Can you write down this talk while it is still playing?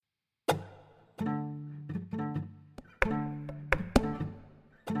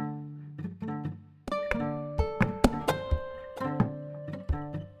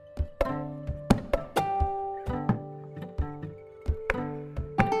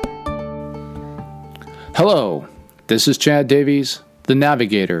Hello, this is Chad Davies, the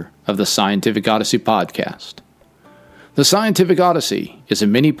navigator of the Scientific Odyssey podcast. The Scientific Odyssey is a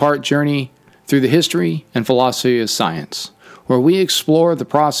many-part journey through the history and philosophy of science, where we explore the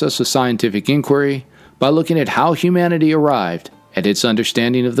process of scientific inquiry by looking at how humanity arrived at its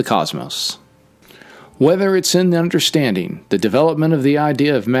understanding of the cosmos. Whether it's in understanding the development of the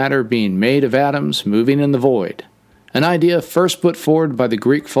idea of matter being made of atoms moving in the void, an idea first put forward by the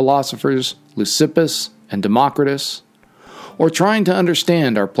Greek philosophers Leucippus and Democritus, or trying to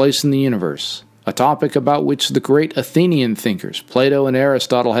understand our place in the universe, a topic about which the great Athenian thinkers Plato and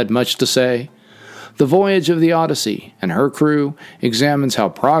Aristotle had much to say, the voyage of the Odyssey and her crew examines how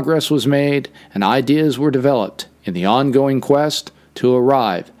progress was made and ideas were developed in the ongoing quest to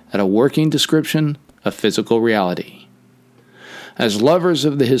arrive at a working description of physical reality. As lovers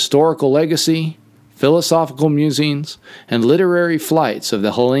of the historical legacy, philosophical musings, and literary flights of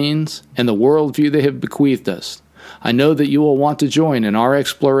the Hellenes and the worldview they have bequeathed us, I know that you will want to join in our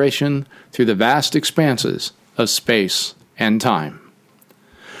exploration through the vast expanses of space and time.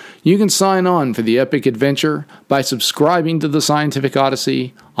 You can sign on for the epic adventure by subscribing to the Scientific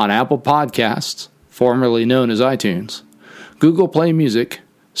Odyssey on Apple Podcasts, formerly known as iTunes, Google Play Music,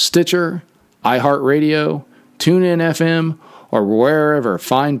 Stitcher, iHeartRadio, TuneIn FM, or wherever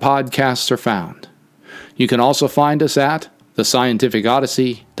fine podcasts are found. You can also find us at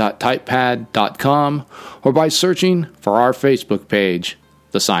thescientificodyssey.typepad.com or by searching for our Facebook page,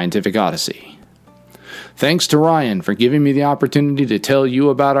 The Scientific Odyssey. Thanks to Ryan for giving me the opportunity to tell you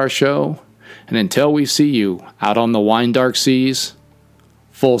about our show, and until we see you out on the wine dark seas,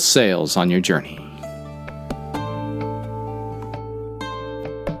 full sails on your journey.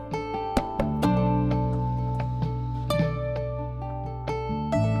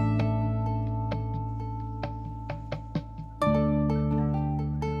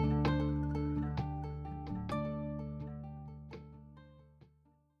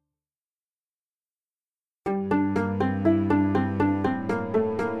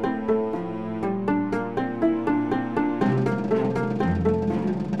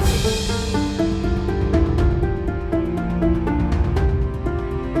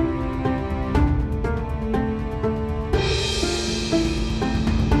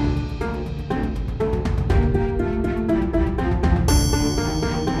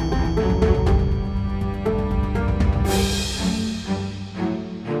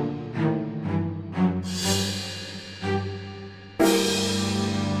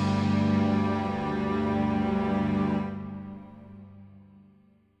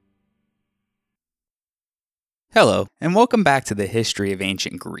 Hello, and welcome back to the History of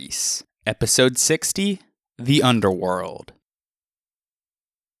Ancient Greece, Episode 60, The Underworld.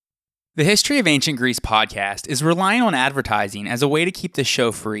 The History of Ancient Greece podcast is relying on advertising as a way to keep the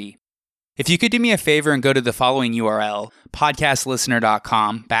show free. If you could do me a favor and go to the following URL,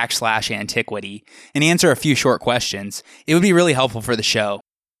 podcastlistener.com/antiquity, and answer a few short questions, it would be really helpful for the show.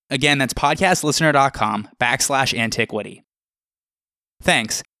 Again, that's podcastlistener.com/antiquity.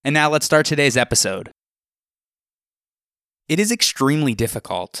 Thanks, and now let's start today's episode. It is extremely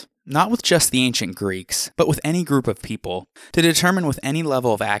difficult, not with just the ancient Greeks, but with any group of people, to determine with any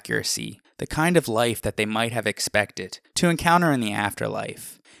level of accuracy the kind of life that they might have expected to encounter in the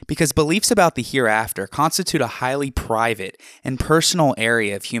afterlife, because beliefs about the hereafter constitute a highly private and personal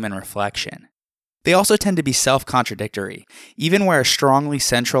area of human reflection. They also tend to be self-contradictory, even where a strongly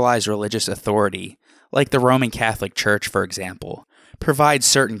centralized religious authority, like the Roman Catholic Church for example, provides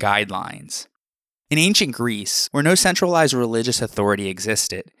certain guidelines. In ancient Greece, where no centralized religious authority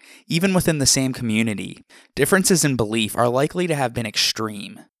existed, even within the same community, differences in belief are likely to have been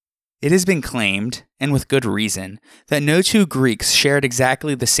extreme. It has been claimed, and with good reason, that no two Greeks shared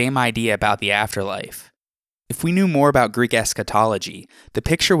exactly the same idea about the afterlife. If we knew more about Greek eschatology, the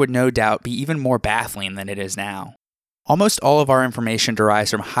picture would no doubt be even more baffling than it is now. Almost all of our information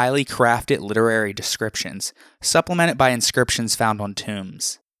derives from highly crafted literary descriptions, supplemented by inscriptions found on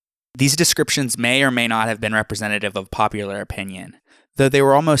tombs. These descriptions may or may not have been representative of popular opinion, though they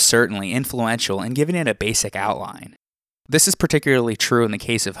were almost certainly influential in giving it a basic outline. This is particularly true in the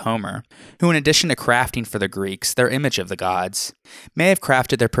case of Homer, who in addition to crafting for the Greeks their image of the gods, may have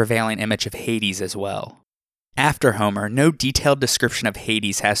crafted their prevailing image of Hades as well. After Homer, no detailed description of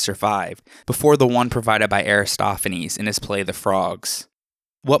Hades has survived, before the one provided by Aristophanes in his play The Frogs.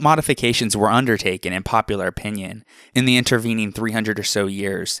 What modifications were undertaken in popular opinion in the intervening 300 or so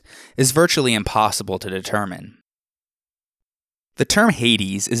years is virtually impossible to determine. The term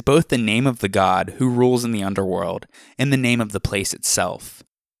Hades is both the name of the god who rules in the underworld and the name of the place itself.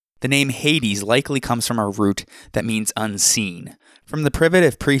 The name Hades likely comes from a root that means unseen, from the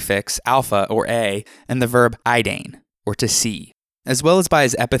privative prefix alpha or a and the verb eidein, or to see, as well as by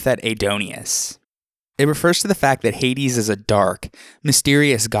his epithet Adoneus. It refers to the fact that Hades is a dark,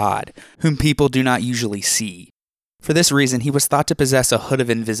 mysterious god whom people do not usually see. For this reason, he was thought to possess a hood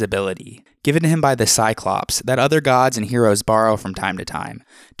of invisibility, given to him by the Cyclops that other gods and heroes borrow from time to time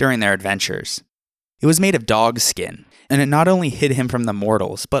during their adventures. It was made of dog skin, and it not only hid him from the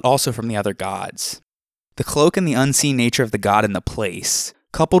mortals, but also from the other gods. The cloak and the unseen nature of the god in the place,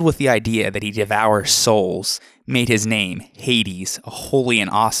 coupled with the idea that he devours souls, made his name, Hades, a holy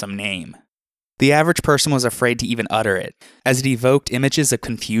and awesome name. The average person was afraid to even utter it, as it evoked images of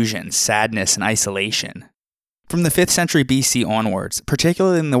confusion, sadness, and isolation. From the 5th century BC onwards,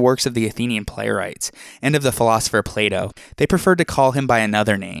 particularly in the works of the Athenian playwrights and of the philosopher Plato, they preferred to call him by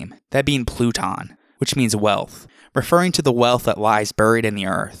another name, that being Pluton, which means wealth, referring to the wealth that lies buried in the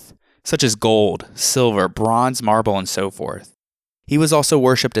earth, such as gold, silver, bronze, marble, and so forth. He was also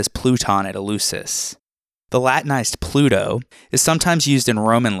worshipped as Pluton at Eleusis. The Latinized Pluto is sometimes used in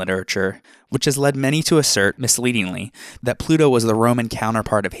Roman literature, which has led many to assert, misleadingly, that Pluto was the Roman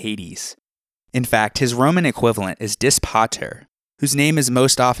counterpart of Hades. In fact, his Roman equivalent is Dis Pater, whose name is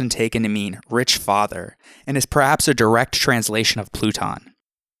most often taken to mean rich father, and is perhaps a direct translation of Pluton.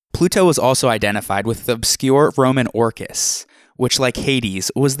 Pluto was also identified with the obscure Roman Orcus, which, like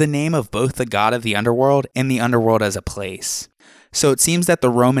Hades, was the name of both the god of the underworld and the underworld as a place. So it seems that the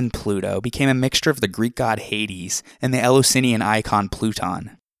Roman Pluto became a mixture of the Greek god Hades and the Eleusinian icon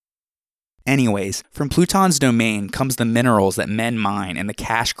Pluton. Anyways, from Pluton's domain comes the minerals that men mine and the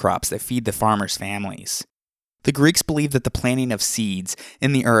cash crops that feed the farmers' families. The Greeks believed that the planting of seeds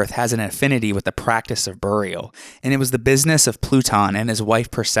in the earth has an affinity with the practice of burial, and it was the business of Pluton and his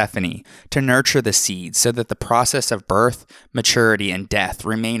wife Persephone to nurture the seeds so that the process of birth, maturity, and death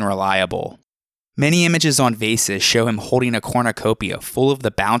remain reliable. Many images on vases show him holding a cornucopia full of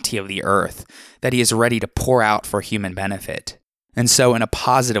the bounty of the earth that he is ready to pour out for human benefit. And so, in a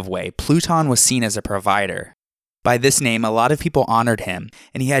positive way, Pluton was seen as a provider. By this name, a lot of people honored him,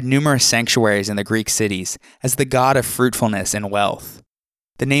 and he had numerous sanctuaries in the Greek cities as the god of fruitfulness and wealth.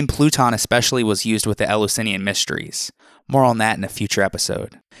 The name Pluton especially was used with the Eleusinian mysteries. More on that in a future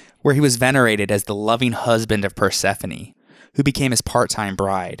episode, where he was venerated as the loving husband of Persephone, who became his part-time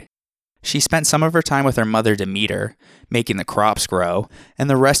bride. She spent some of her time with her mother Demeter, making the crops grow, and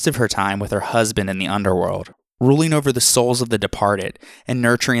the rest of her time with her husband in the underworld, ruling over the souls of the departed and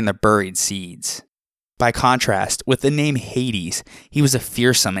nurturing the buried seeds. By contrast, with the name Hades, he was a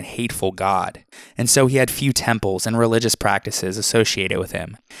fearsome and hateful god, and so he had few temples and religious practices associated with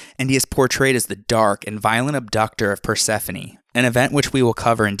him, and he is portrayed as the dark and violent abductor of Persephone, an event which we will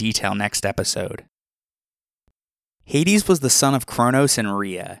cover in detail next episode. Hades was the son of Kronos and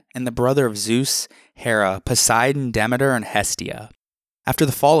Rhea, and the brother of Zeus, Hera, Poseidon, Demeter, and Hestia. After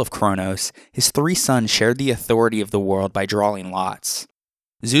the fall of Kronos, his 3 sons shared the authority of the world by drawing lots.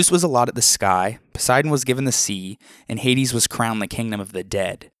 Zeus was allotted the sky, Poseidon was given the sea, and Hades was crowned the kingdom of the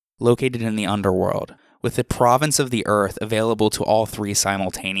dead, located in the underworld, with the province of the earth available to all 3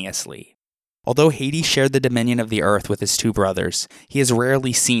 simultaneously. Although Hades shared the dominion of the earth with his 2 brothers, he is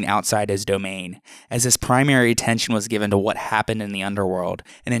rarely seen outside his domain, as his primary attention was given to what happened in the underworld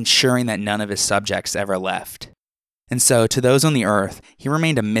and ensuring that none of his subjects ever left. And so, to those on the earth, he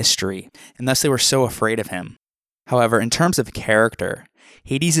remained a mystery, and thus they were so afraid of him. However, in terms of character,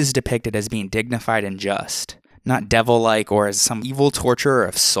 Hades is depicted as being dignified and just, not devil-like or as some evil torturer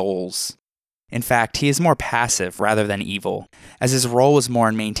of souls. In fact, he is more passive rather than evil, as his role was more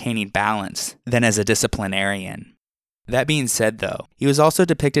in maintaining balance than as a disciplinarian. That being said, though, he was also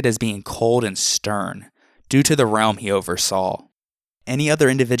depicted as being cold and stern, due to the realm he oversaw. Any other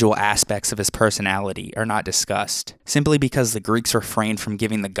individual aspects of his personality are not discussed, simply because the Greeks refrained from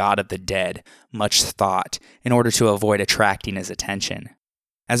giving the god of the dead much thought in order to avoid attracting his attention.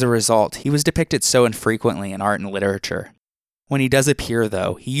 As a result, he was depicted so infrequently in art and literature. When he does appear,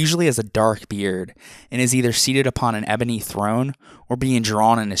 though, he usually has a dark beard and is either seated upon an ebony throne or being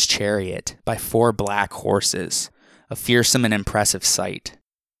drawn in his chariot by 4 black horses, a fearsome and impressive sight.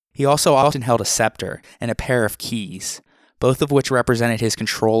 He also often held a scepter and a pair of keys, both of which represented his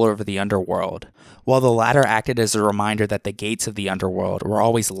control over the underworld, while the latter acted as a reminder that the gates of the underworld were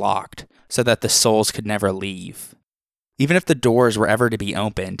always locked, so that the souls could never leave. Even if the doors were ever to be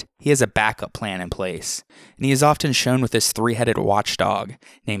opened, he has a backup plan in place, and he is often shown with this three-headed watchdog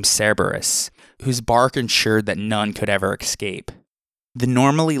named Cerberus, whose bark ensured that none could ever escape. The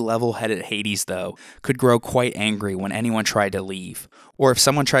normally level-headed Hades, though, could grow quite angry when anyone tried to leave, or if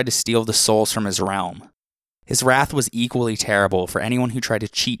someone tried to steal the souls from his realm. His wrath was equally terrible for anyone who tried to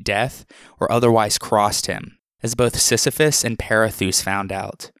cheat death or otherwise crossed him, as both Sisyphus and Perithous found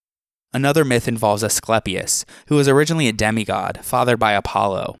out. Another myth involves Asclepius, who was originally a demigod, fathered by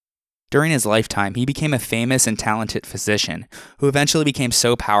Apollo. During his lifetime, he became a famous and talented physician, who eventually became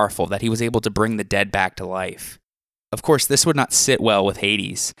so powerful that he was able to bring the dead back to life. Of course, this would not sit well with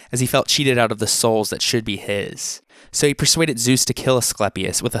Hades, as he felt cheated out of the souls that should be his. So he persuaded Zeus to kill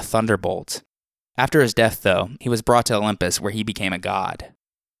Asclepius with a thunderbolt. After his death, though, he was brought to Olympus, where he became a god.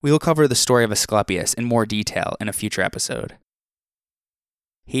 We will cover the story of Asclepius in more detail in a future episode.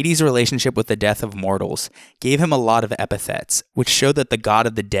 Hades' relationship with the death of mortals gave him a lot of epithets, which showed that the god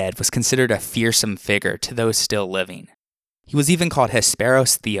of the dead was considered a fearsome figure to those still living. He was even called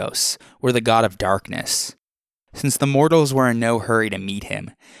Hesperos Theos, or the god of darkness. Since the mortals were in no hurry to meet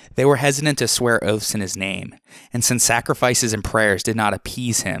him, they were hesitant to swear oaths in his name, and since sacrifices and prayers did not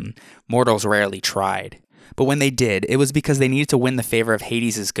appease him, mortals rarely tried. But when they did, it was because they needed to win the favor of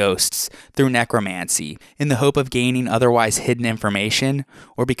Hades' ghosts through necromancy, in the hope of gaining otherwise hidden information,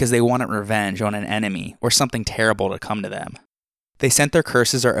 or because they wanted revenge on an enemy or something terrible to come to them. They sent their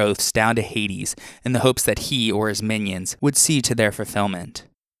curses or oaths down to Hades in the hopes that he or his minions would see to their fulfillment.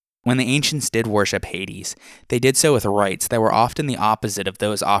 When the ancients did worship Hades, they did so with rites that were often the opposite of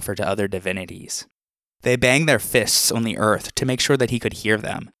those offered to other divinities. They banged their fists on the earth to make sure that he could hear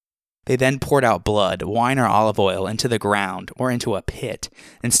them. They then poured out blood, wine, or olive oil into the ground or into a pit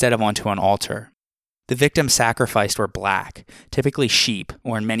instead of onto an altar. The victims sacrificed were black, typically sheep,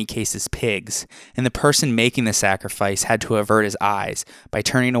 or in many cases pigs, and the person making the sacrifice had to avert his eyes by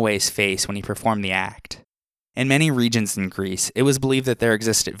turning away his face when he performed the act. In many regions in Greece, it was believed that there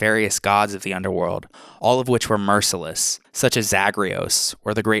existed various gods of the underworld, all of which were merciless, such as Zagreus,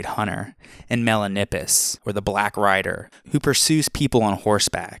 or the Great Hunter, and Melanippus, or the Black Rider, who pursues people on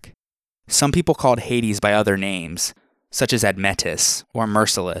horseback. Some people called Hades by other names, such as Admetus, or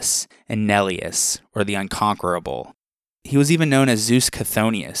Merciless, and Neleus, or the Unconquerable. He was even known as Zeus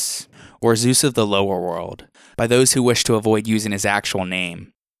Chthonius, or Zeus of the lower world, by those who wished to avoid using his actual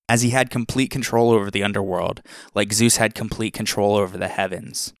name, as he had complete control over the underworld, like Zeus had complete control over the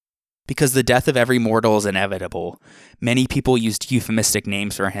heavens. Because the death of every mortal is inevitable, many people used euphemistic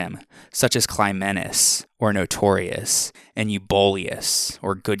names for him, such as Clymenus, or Notorious, and Euboleus,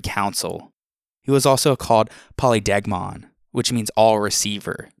 or Good Counsel. He was also called Polydegmon, which means all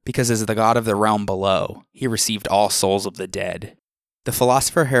receiver, because as the god of the realm below, he received all souls of the dead. The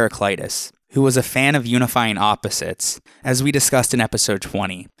philosopher Heraclitus, who was a fan of unifying opposites, as we discussed in episode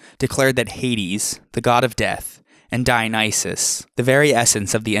 20, declared that Hades, the god of death, and Dionysus, the very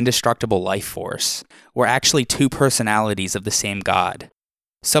essence of the indestructible life force, were actually two personalities of the same god.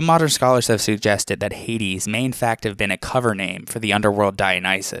 Some modern scholars have suggested that Hades may in fact have been a cover name for the underworld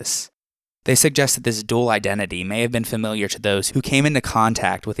Dionysus. They suggest that this dual identity may have been familiar to those who came into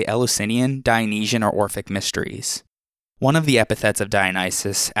contact with the Eleusinian, Dionysian, or Orphic mysteries. One of the epithets of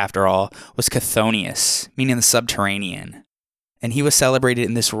Dionysus, after all, was Chthonius, meaning the subterranean, and he was celebrated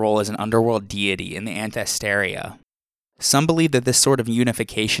in this role as an underworld deity in the Anthesteria. Some believe that this sort of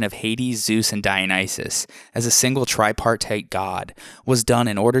unification of Hades, Zeus, and Dionysus as a single tripartite god was done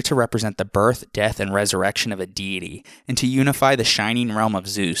in order to represent the birth, death, and resurrection of a deity, and to unify the shining realm of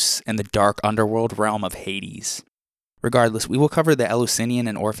Zeus and the dark underworld realm of Hades. Regardless, we will cover the Eleusinian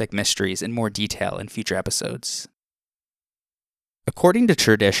and Orphic mysteries in more detail in future episodes. According to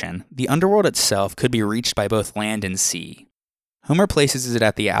tradition, the underworld itself could be reached by both land and sea. Homer places it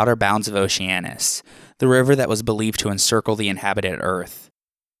at the outer bounds of Oceanus, the river that was believed to encircle the inhabited earth.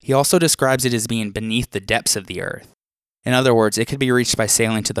 He also describes it as being beneath the depths of the earth. In other words, it could be reached by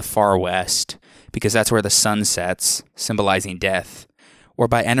sailing to the far west, because that's where the sun sets, symbolizing death, or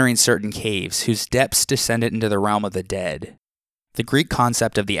by entering certain caves whose depths descended into the realm of the dead. The Greek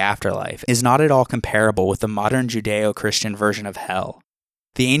concept of the afterlife is not at all comparable with the modern Judeo-Christian version of hell.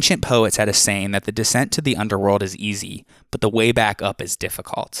 The ancient poets had a saying that the descent to the underworld is easy, but the way back up is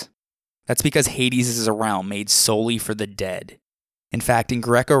difficult. That's because Hades is a realm made solely for the dead. In fact, in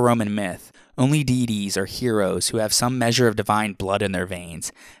Greco-Roman myth, only deities or heroes who have some measure of divine blood in their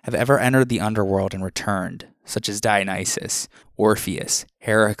veins have ever entered the underworld and returned, such as Dionysus, Orpheus,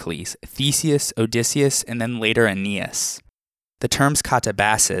 Heracles, Theseus, Odysseus, and then later Aeneas. The terms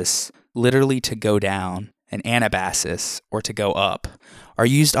katabasis, literally to go down, and anabasis, or to go up, are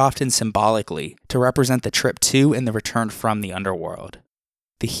used often symbolically to represent the trip to and the return from the underworld.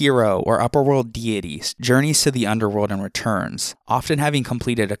 The hero or upperworld deity journeys to the underworld and returns, often having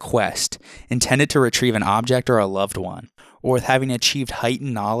completed a quest intended to retrieve an object or a loved one, or with having achieved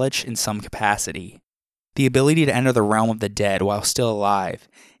heightened knowledge in some capacity. The ability to enter the realm of the dead while still alive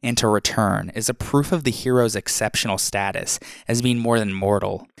and to return is a proof of the hero's exceptional status as being more than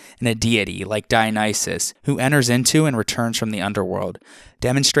mortal, and a deity like Dionysus, who enters into and returns from the underworld,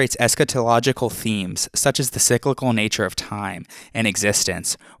 demonstrates eschatological themes such as the cyclical nature of time and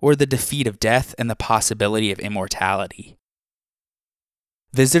existence, or the defeat of death and the possibility of immortality.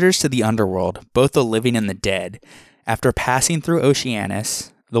 Visitors to the underworld, both the living and the dead, after passing through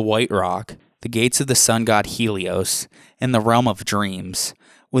Oceanus, the White Rock, the gates of the sun god Helios, and the realm of dreams,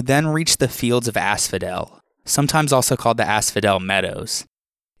 would then reach the fields of Asphodel, sometimes also called the Asphodel Meadows.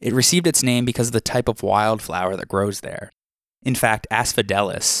 It received its name because of the type of wildflower that grows there. In fact,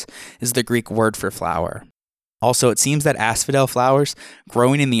 asphodelus is the Greek word for flower. Also, it seems that asphodel flowers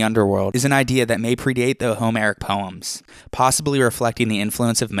growing in the underworld is an idea that may predate the Homeric poems, possibly reflecting the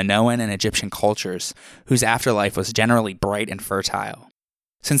influence of Minoan and Egyptian cultures, whose afterlife was generally bright and fertile.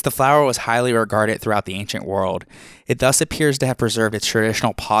 Since the flower was highly regarded throughout the ancient world, it thus appears to have preserved its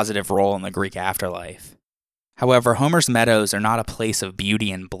traditional positive role in the Greek afterlife. However, Homer's meadows are not a place of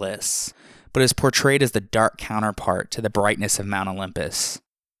beauty and bliss, but is portrayed as the dark counterpart to the brightness of Mount Olympus.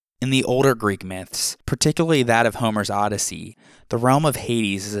 In the older Greek myths, particularly that of Homer's Odyssey, the realm of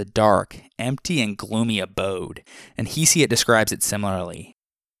Hades is a dark, empty, and gloomy abode, and Hesiod describes it similarly.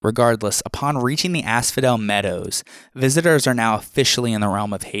 Regardless, upon reaching the Asphodel Meadows, visitors are now officially in the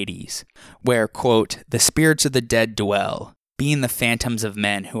realm of Hades, where, quote, the spirits of the dead dwell, being the phantoms of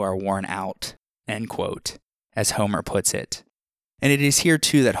men who are worn out, end quote, as Homer puts it. And it is here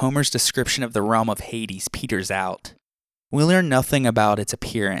too that Homer's description of the realm of Hades peters out. We learn nothing about its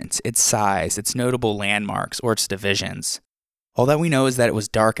appearance, its size, its notable landmarks, or its divisions. All that we know is that it was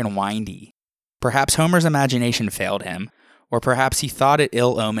dark and windy. Perhaps Homer's imagination failed him, or perhaps he thought it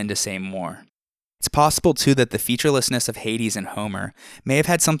ill-omened to say more. It's possible, too, that the featurelessness of Hades in Homer may have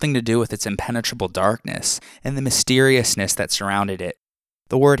had something to do with its impenetrable darkness and the mysteriousness that surrounded it.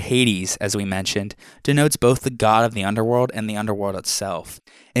 The word Hades, as we mentioned, denotes both the god of the underworld and the underworld itself,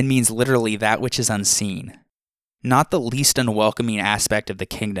 and means literally that which is unseen. Not the least unwelcoming aspect of the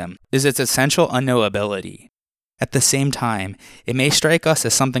kingdom is its essential unknowability. At the same time, it may strike us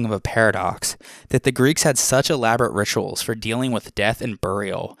as something of a paradox that the Greeks had such elaborate rituals for dealing with death and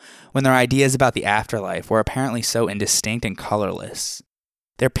burial, when their ideas about the afterlife were apparently so indistinct and colorless.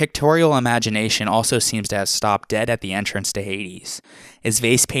 Their pictorial imagination also seems to have stopped dead at the entrance to Hades, as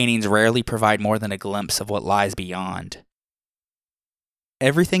vase paintings rarely provide more than a glimpse of what lies beyond.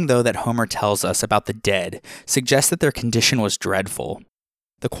 Everything, though, that Homer tells us about the dead suggests that their condition was dreadful.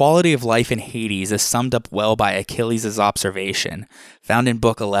 The quality of life in Hades is summed up well by Achilles' observation, found in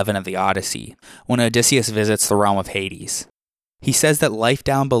Book 11 of the Odyssey, when Odysseus visits the realm of Hades. He says that life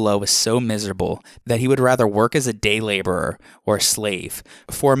down below is so miserable that he would rather work as a day laborer or a slave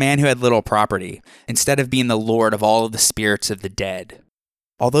for a man who had little property, instead of being the lord of all of the spirits of the dead.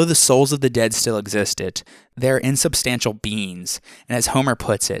 Although the souls of the dead still existed, they are insubstantial beings, and as Homer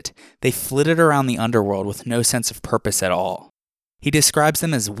puts it, they flitted around the underworld with no sense of purpose at all. He describes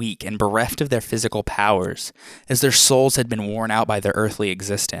them as weak and bereft of their physical powers, as their souls had been worn out by their earthly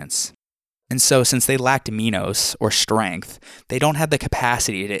existence. And so, since they lacked menos, or strength, they don't have the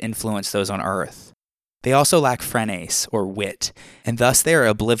capacity to influence those on earth. They also lack phrenes, or wit, and thus they are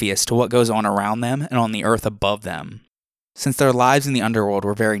oblivious to what goes on around them and on the earth above them. Since their lives in the underworld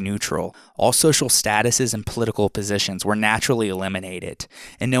were very neutral, all social statuses and political positions were naturally eliminated,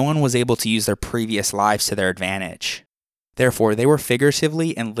 and no one was able to use their previous lives to their advantage. Therefore, they were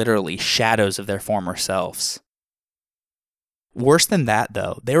figuratively and literally shadows of their former selves. Worse than that,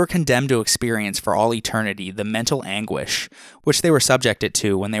 though, they were condemned to experience for all eternity the mental anguish which they were subjected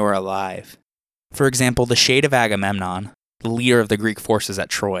to when they were alive. For example, the shade of Agamemnon, the leader of the Greek forces at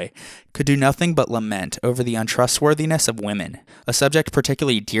Troy, could do nothing but lament over the untrustworthiness of women, a subject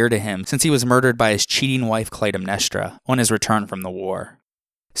particularly dear to him since he was murdered by his cheating wife Clytemnestra on his return from the war.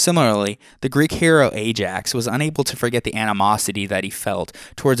 Similarly, the Greek hero Ajax was unable to forget the animosity that he felt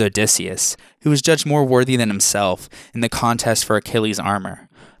towards Odysseus, who was judged more worthy than himself in the contest for Achilles' armor,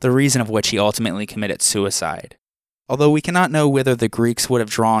 the reason of which he ultimately committed suicide. Although we cannot know whether the Greeks would have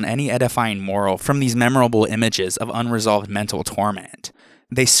drawn any edifying moral from these memorable images of unresolved mental torment,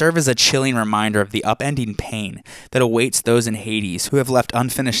 they serve as a chilling reminder of the upending pain that awaits those in Hades who have left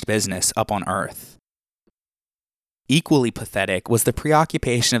unfinished business up on earth. Equally pathetic was the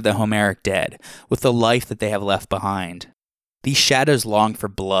preoccupation of the Homeric dead with the life that they have left behind. These shadows longed for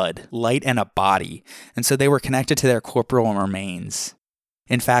blood, light, and a body, and so they were connected to their corporeal remains.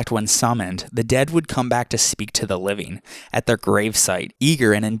 In fact, when summoned, the dead would come back to speak to the living at their gravesite,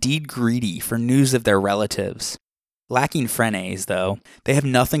 eager and indeed greedy for news of their relatives. Lacking phrenes, though, they have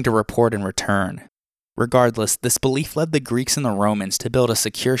nothing to report in return. Regardless, this belief led the Greeks and the Romans to build a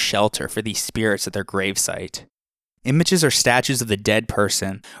secure shelter for these spirits at their gravesite. Images or statues of the dead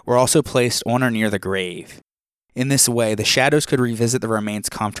person were also placed on or near the grave. In this way, the shadows could revisit the remains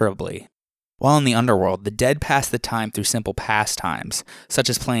comfortably. While in the underworld, the dead passed the time through simple pastimes, such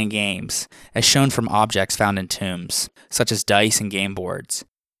as playing games, as shown from objects found in tombs, such as dice and game boards.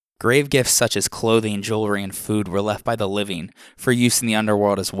 Grave gifts such as clothing, jewelry, and food were left by the living for use in the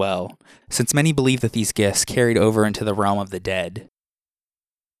underworld as well, since many believe that these gifts carried over into the realm of the dead.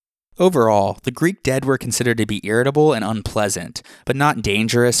 Overall, the Greek dead were considered to be irritable and unpleasant, but not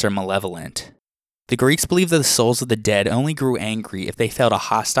dangerous or malevolent. The Greeks believed that the souls of the dead only grew angry if they felt a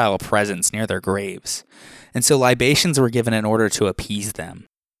hostile presence near their graves, and so libations were given in order to appease them.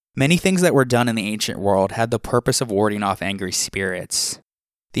 Many things that were done in the ancient world had the purpose of warding off angry spirits.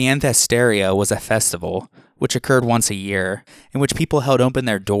 The Anthesteria was a festival, which occurred once a year, in which people held open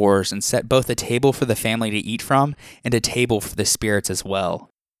their doors and set both a table for the family to eat from and a table for the spirits as well.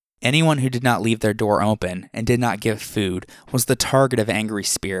 Anyone who did not leave their door open and did not give food was the target of angry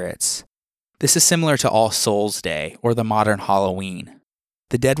spirits. This is similar to All Souls' Day, or the modern Halloween.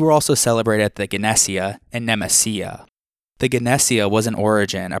 The dead were also celebrated at the Genesia and Nemesia. The Genesia was in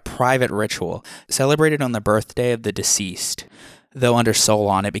origin a private ritual celebrated on the birthday of the deceased, though under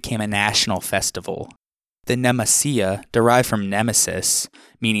Solon it became a national festival. The Nemesia, derived from nemesis,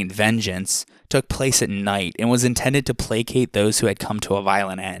 meaning vengeance, took place at night and was intended to placate those who had come to a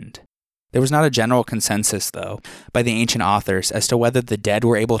violent end. There was not a general consensus, though, by the ancient authors as to whether the dead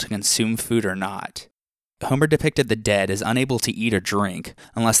were able to consume food or not. Homer depicted the dead as unable to eat or drink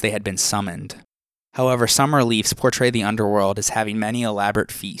unless they had been summoned. However, some reliefs portray the underworld as having many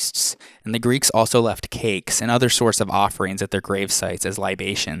elaborate feasts, and the Greeks also left cakes and other sorts of offerings at their gravesites as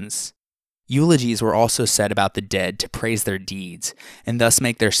libations. Eulogies were also said about the dead to praise their deeds, and thus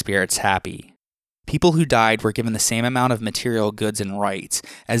make their spirits happy. People who died were given the same amount of material goods and rights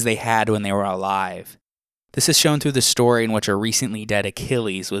as they had when they were alive. This is shown through the story in which a recently dead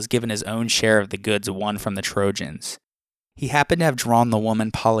Achilles was given his own share of the goods won from the Trojans. He happened to have drawn the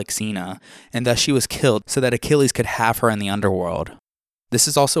woman Polyxena, and thus she was killed so that Achilles could have her in the underworld. This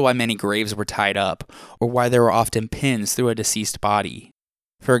is also why many graves were tied up, or why there were often pins through a deceased body.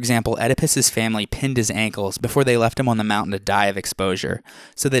 For example, Oedipus's family pinned his ankles before they left him on the mountain to die of exposure,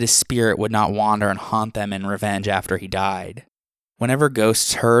 so that his spirit would not wander and haunt them in revenge after he died. Whenever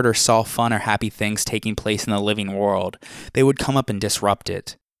ghosts heard or saw fun or happy things taking place in the living world, they would come up and disrupt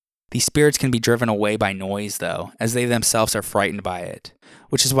it. These spirits can be driven away by noise, though, as they themselves are frightened by it,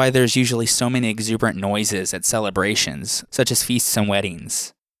 which is why there's usually so many exuberant noises at celebrations, such as feasts and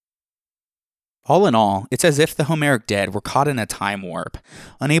weddings. All in all, it's as if the Homeric dead were caught in a time warp,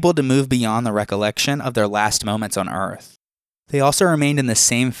 unable to move beyond the recollection of their last moments on Earth. They also remained in the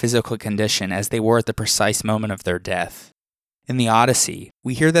same physical condition as they were at the precise moment of their death. In the Odyssey,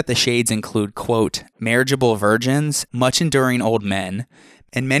 we hear that the shades include, quote, marriageable virgins, much enduring old men,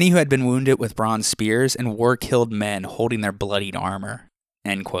 and many who had been wounded with bronze spears and war-killed men holding their bloodied armor,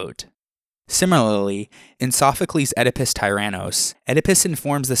 end quote. Similarly, in Sophocles' Oedipus Tyrannos, Oedipus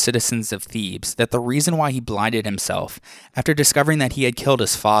informs the citizens of Thebes that the reason why he blinded himself, after discovering that he had killed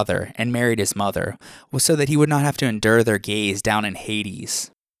his father and married his mother, was so that he would not have to endure their gaze down in Hades.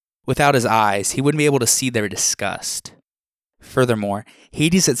 Without his eyes, he wouldn't be able to see their disgust. Furthermore,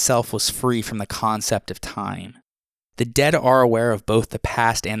 Hades itself was free from the concept of time. The dead are aware of both the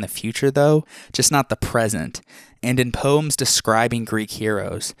past and the future, though, just not the present, and in poems describing Greek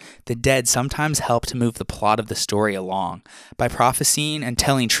heroes, the dead sometimes help to move the plot of the story along by prophesying and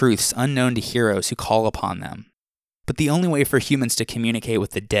telling truths unknown to heroes who call upon them. But the only way for humans to communicate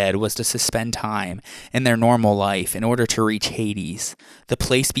with the dead was to suspend time in their normal life in order to reach Hades, the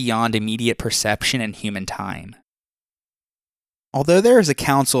place beyond immediate perception and human time. Although there is a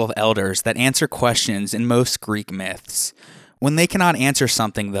council of elders that answer questions in most Greek myths, when they cannot answer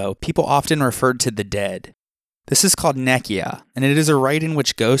something, though, people often referred to the dead. This is called nekia, and it is a rite in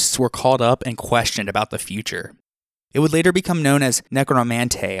which ghosts were called up and questioned about the future. It would later become known as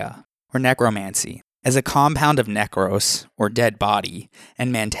necromanteia, or necromancy, as a compound of nekros, or dead body,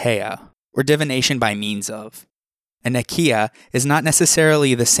 and manteia, or divination by means of. A nekia is not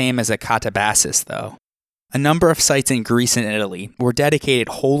necessarily the same as a katabasis, though. A number of sites in Greece and Italy were dedicated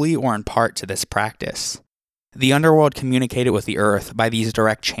wholly or in part to this practice. The underworld communicated with the earth by these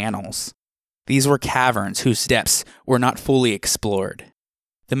direct channels. These were caverns whose depths were not fully explored.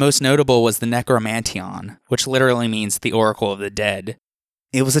 The most notable was the Necromantion, which literally means the Oracle of the Dead.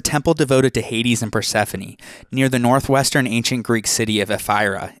 It was a temple devoted to Hades and Persephone, near the northwestern ancient Greek city of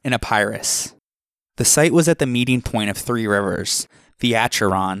Ephyra, in Epirus. The site was at the meeting point of three rivers, the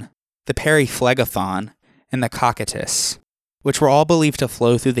Acheron, the Periphlegothon, and the Cocytus, which were all believed to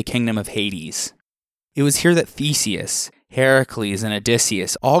flow through the kingdom of Hades. It was here that Theseus, Heracles, and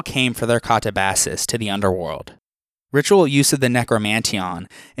Odysseus all came for their katabasis to the underworld. Ritual use of the Necromantion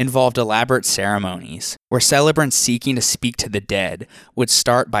involved elaborate ceremonies, where celebrants seeking to speak to the dead would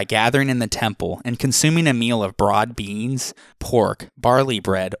start by gathering in the temple and consuming a meal of broad beans, pork, barley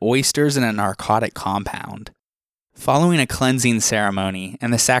bread, oysters, and a narcotic compound. Following a cleansing ceremony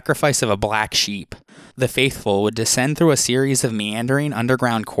and the sacrifice of a black sheep, the faithful would descend through a series of meandering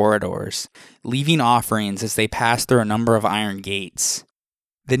underground corridors, leaving offerings as they passed through a number of iron gates.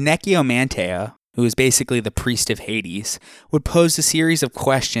 The Necromantia, who was basically the priest of Hades, would pose a series of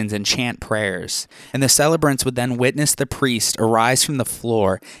questions and chant prayers, and the celebrants would then witness the priest arise from the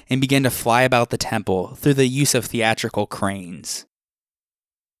floor and begin to fly about the temple through the use of theatrical cranes.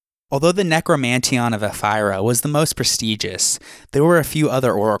 Although the Necromantion of Ephyra was the most prestigious, there were a few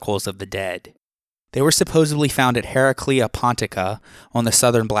other oracles of the dead. They were supposedly found at Heraclea Pontica on the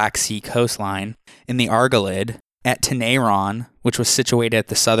southern Black Sea coastline, in the Argolid, at Teneiron, which was situated at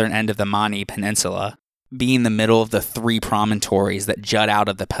the southern end of the Mani Peninsula, being the middle of the three promontories that jut out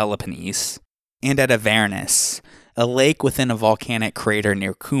of the Peloponnese, and at Avernus, a lake within a volcanic crater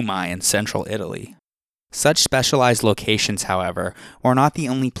near Cumae in central Italy. Such specialized locations, however, were not the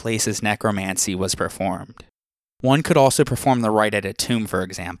only places necromancy was performed. One could also perform the rite at a tomb, for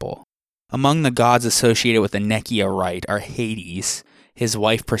example. Among the gods associated with the Nekia rite are Hades, his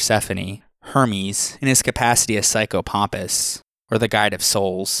wife Persephone, Hermes, in his capacity as Psychopompus, or the Guide of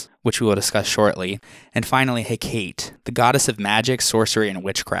Souls, which we will discuss shortly, and finally Hecate, the goddess of magic, sorcery, and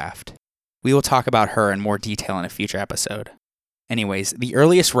witchcraft. We will talk about her in more detail in a future episode. Anyways, the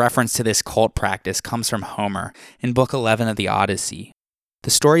earliest reference to this cult practice comes from Homer in Book 11 of the Odyssey. The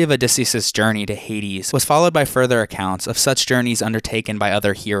story of Odysseus' journey to Hades was followed by further accounts of such journeys undertaken by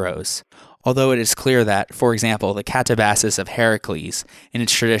other heroes, although it is clear that, for example, the katabasis of Heracles, in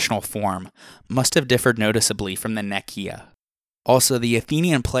its traditional form, must have differed noticeably from the Nekia. Also, the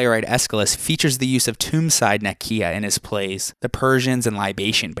Athenian playwright Aeschylus features the use of tombside Nekia in his plays, The Persians and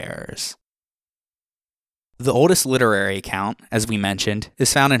Libation Bearers. The oldest literary account, as we mentioned,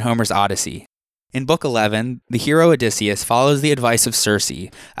 is found in Homer's Odyssey. In Book 11, the hero Odysseus follows the advice of Circe,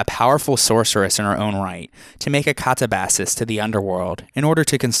 a powerful sorceress in her own right, to make a katabasis to the underworld in order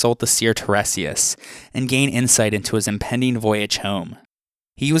to consult the seer Tiresias and gain insight into his impending voyage home.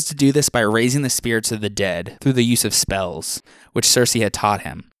 He was to do this by raising the spirits of the dead through the use of spells, which Circe had taught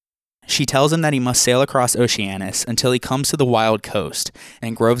him. She tells him that he must sail across Oceanus until he comes to the wild coast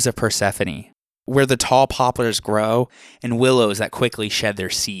and groves of Persephone, where the tall poplars grow and willows that quickly shed their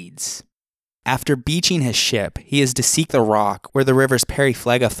seeds. After beaching his ship, he is to seek the rock where the rivers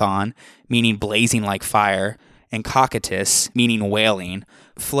Periphlegothon, meaning blazing like fire, and Cocytus, meaning wailing,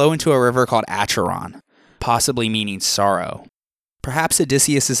 flow into a river called Acheron, possibly meaning sorrow. Perhaps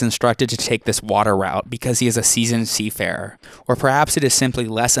Odysseus is instructed to take this water route because he is a seasoned seafarer, or perhaps it is simply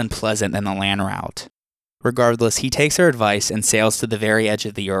less unpleasant than the land route. Regardless, he takes her advice and sails to the very edge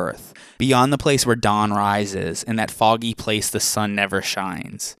of the earth, beyond the place where dawn rises, in that foggy place the sun never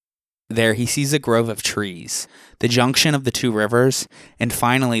shines. There he sees a grove of trees, the junction of the two rivers, and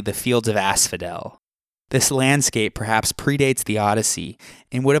finally the fields of asphodel. This landscape perhaps predates the Odyssey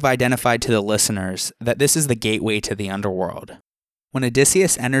and would have identified to the listeners that this is the gateway to the underworld. When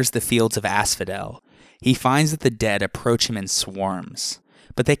Odysseus enters the fields of asphodel, he finds that the dead approach him in swarms,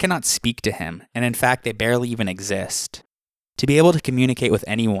 but they cannot speak to him, and in fact they barely even exist. To be able to communicate with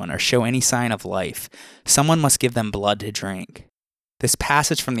anyone or show any sign of life, someone must give them blood to drink. This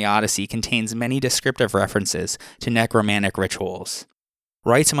passage from the Odyssey contains many descriptive references to necromantic rituals.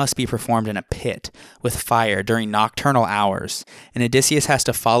 Rites must be performed in a pit, with fire during nocturnal hours, and Odysseus has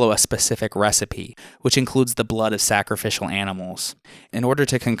to follow a specific recipe, which includes the blood of sacrificial animals, in order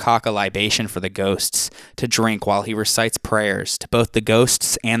to concoct a libation for the ghosts to drink while he recites prayers to both the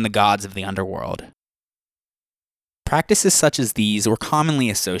ghosts and the gods of the underworld. Practices such as these were commonly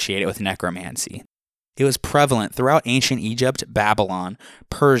associated with necromancy. It was prevalent throughout ancient Egypt, Babylon,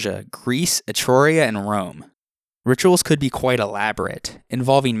 Persia, Greece, Etruria, and Rome. Rituals could be quite elaborate,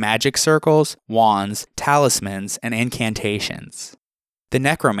 involving magic circles, wands, talismans, and incantations. The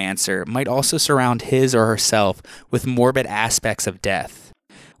necromancer might also surround his or herself with morbid aspects of death,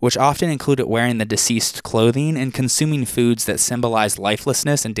 which often included wearing the deceased's clothing and consuming foods that symbolized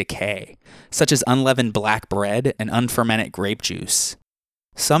lifelessness and decay, such as unleavened black bread and unfermented grape juice.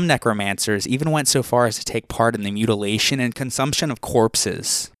 Some necromancers even went so far as to take part in the mutilation and consumption of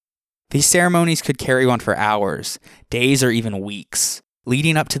corpses. These ceremonies could carry on for hours, days, or even weeks,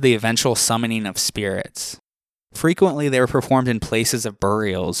 leading up to the eventual summoning of spirits. Frequently, they were performed in places of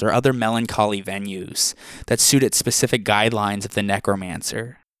burials or other melancholy venues that suited specific guidelines of the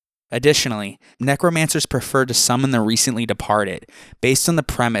necromancer. Additionally, necromancers preferred to summon the recently departed based on the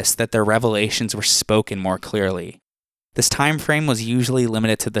premise that their revelations were spoken more clearly. This time frame was usually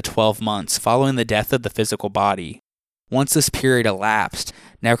limited to the 12 months following the death of the physical body. Once this period elapsed,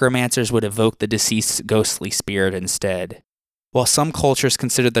 necromancers would evoke the deceased's ghostly spirit instead. While some cultures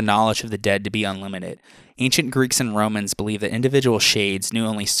considered the knowledge of the dead to be unlimited, ancient Greeks and Romans believed that individual shades knew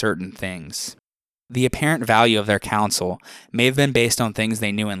only certain things. The apparent value of their counsel may have been based on things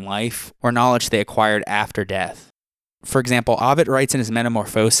they knew in life or knowledge they acquired after death. For example, Ovid writes in his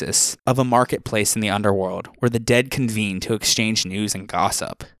Metamorphosis of a marketplace in the Underworld where the dead convene to exchange news and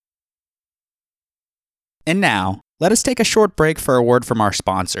gossip. And now, let us take a short break for a word from our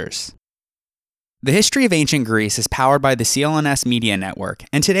sponsors. The History of Ancient Greece is powered by the CLNS Media Network,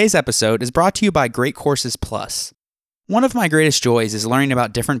 and today's episode is brought to you by Great Courses Plus. One of my greatest joys is learning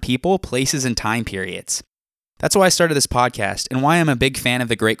about different people, places, and time periods. That's why I started this podcast and why I'm a big fan of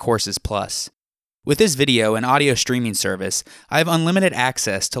the Great Courses Plus. With this video and audio streaming service, I have unlimited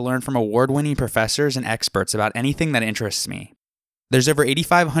access to learn from award-winning professors and experts about anything that interests me. There's over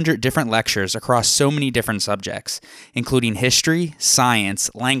 8,500 different lectures across so many different subjects, including history,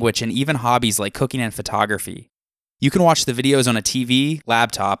 science, language, and even hobbies like cooking and photography. You can watch the videos on a TV,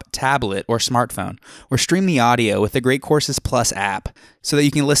 laptop, tablet, or smartphone, or stream the audio with the Great Courses Plus app so that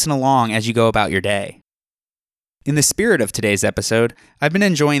you can listen along as you go about your day. In the spirit of today's episode, I've been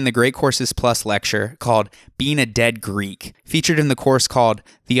enjoying the Great Courses Plus lecture called Being a Dead Greek, featured in the course called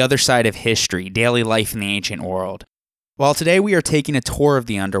The Other Side of History, Daily Life in the Ancient World. While today we are taking a tour of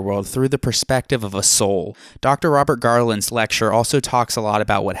the underworld through the perspective of a soul, Dr. Robert Garland's lecture also talks a lot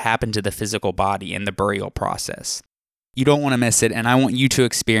about what happened to the physical body in the burial process. You don't want to miss it, and I want you to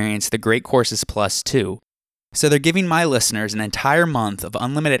experience the Great Courses Plus too. So they're giving my listeners an entire month of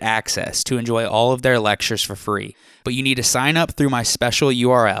unlimited access to enjoy all of their lectures for free. But you need to sign up through my special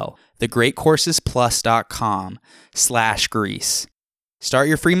URL, thegreatcoursesplus.com/Greece. Start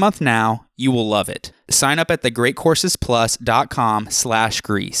your free month now. You will love it. Sign up at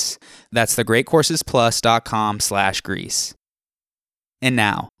thegreatcoursesplus.com/Greece. That's thegreatcoursesplus.com/Greece. And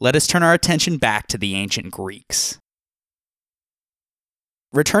now, let us turn our attention back to the ancient Greeks.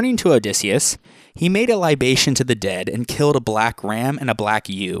 Returning to Odysseus, he made a libation to the dead and killed a black ram and a black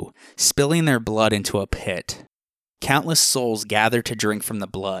ewe, spilling their blood into a pit. Countless souls gathered to drink from the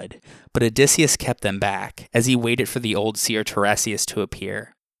blood, but Odysseus kept them back, as he waited for the old seer Tiresias to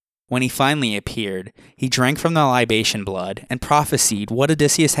appear. When he finally appeared, he drank from the libation blood and prophesied what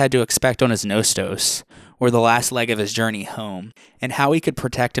Odysseus had to expect on his Nostos, or the last leg of his journey home, and how he could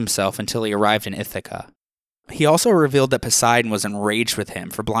protect himself until he arrived in Ithaca. He also revealed that Poseidon was enraged with him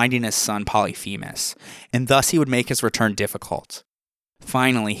for blinding his son Polyphemus, and thus he would make his return difficult.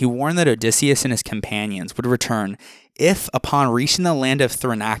 Finally, he warned that Odysseus and his companions would return if, upon reaching the land of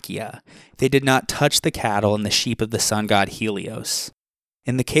Thrinacia, they did not touch the cattle and the sheep of the sun god Helios.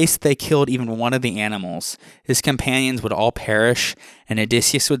 In the case that they killed even one of the animals, his companions would all perish, and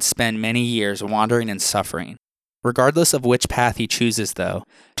Odysseus would spend many years wandering and suffering. Regardless of which path he chooses, though,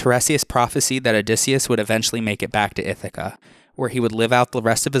 Tiresias prophesied that Odysseus would eventually make it back to Ithaca, where he would live out the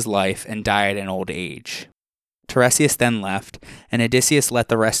rest of his life and die at an old age. Tiresias then left, and Odysseus let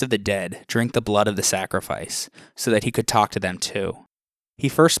the rest of the dead drink the blood of the sacrifice, so that he could talk to them too. He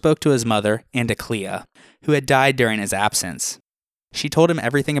first spoke to his mother, Andoclea, who had died during his absence. She told him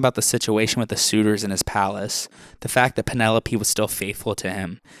everything about the situation with the suitors in his palace, the fact that Penelope was still faithful to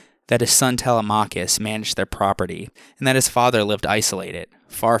him, that his son Telemachus managed their property, and that his father lived isolated,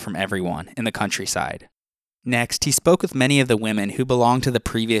 far from everyone, in the countryside. Next, he spoke with many of the women who belonged to the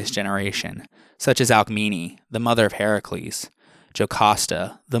previous generation, such as Alcmene, the mother of Heracles,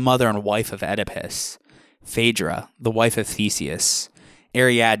 Jocasta, the mother and wife of Oedipus, Phaedra, the wife of Theseus,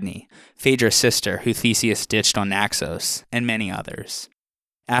 Ariadne, Phaedra's sister who Theseus ditched on Naxos, and many others.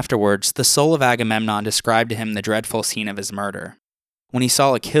 Afterwards, the soul of Agamemnon described to him the dreadful scene of his murder. When he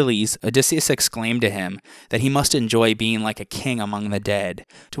saw Achilles, Odysseus exclaimed to him that he must enjoy being like a king among the dead,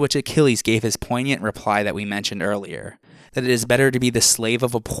 to which Achilles gave his poignant reply that we mentioned earlier, that it is better to be the slave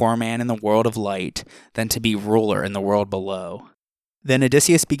of a poor man in the world of light than to be ruler in the world below. Then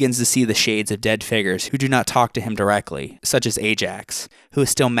Odysseus begins to see the shades of dead figures who do not talk to him directly, such as Ajax, who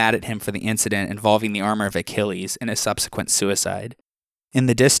is still mad at him for the incident involving the armor of Achilles and his subsequent suicide. In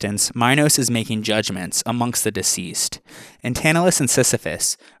the distance, Minos is making judgments amongst the deceased, and Tantalus and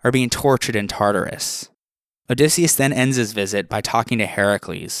Sisyphus are being tortured in Tartarus. Odysseus then ends his visit by talking to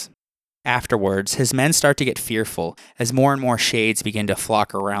Heracles. Afterwards, his men start to get fearful as more and more shades begin to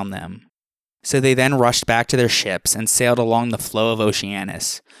flock around them. So they then rushed back to their ships and sailed along the flow of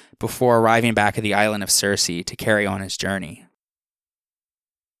Oceanus, before arriving back at the island of Circe to carry on his journey.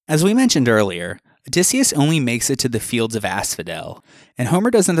 As we mentioned earlier, Odysseus only makes it to the fields of Asphodel, and Homer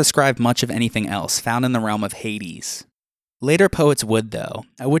doesn't describe much of anything else found in the realm of Hades. Later poets would, though,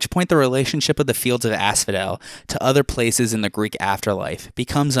 at which point the relationship of the fields of Asphodel to other places in the Greek afterlife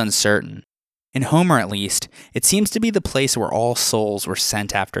becomes uncertain. In Homer, at least, it seems to be the place where all souls were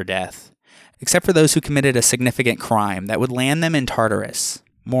sent after death, except for those who committed a significant crime that would land them in Tartarus.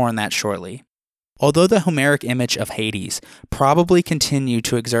 More on that shortly. Although the Homeric image of Hades probably continued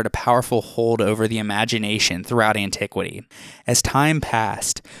to exert a powerful hold over the imagination throughout antiquity, as time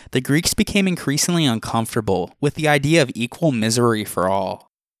passed, the Greeks became increasingly uncomfortable with the idea of equal misery for all.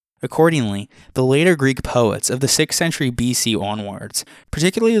 Accordingly, the later Greek poets of the 6th century BC onwards,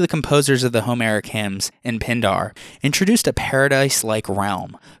 particularly the composers of the Homeric hymns and Pindar, introduced a paradise-like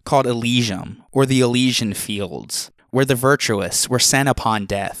realm called Elysium, or the Elysian Fields, where the virtuous were sent upon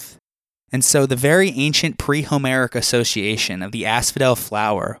death. And so the very ancient pre-Homeric association of the asphodel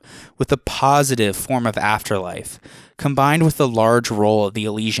flower with the positive form of afterlife, combined with the large role of the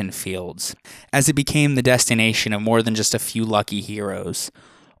Elysian Fields, as it became the destination of more than just a few lucky heroes,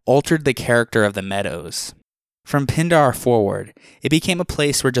 altered the character of the meadows. From Pindar forward, it became a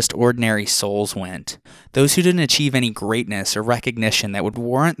place where just ordinary souls went, those who didn't achieve any greatness or recognition that would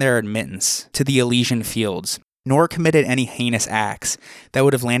warrant their admittance to the Elysian Fields, nor committed any heinous acts that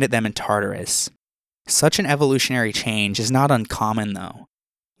would have landed them in Tartarus. Such an evolutionary change is not uncommon, though.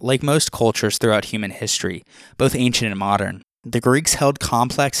 Like most cultures throughout human history, both ancient and modern, the Greeks held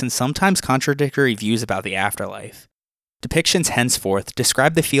complex and sometimes contradictory views about the afterlife. Depictions henceforth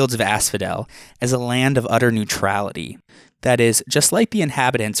describe the fields of Asphodel as a land of utter neutrality. That is, just like the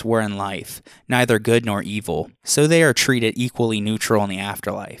inhabitants were in life, neither good nor evil, so they are treated equally neutral in the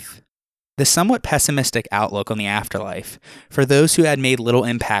afterlife. The somewhat pessimistic outlook on the afterlife, for those who had made little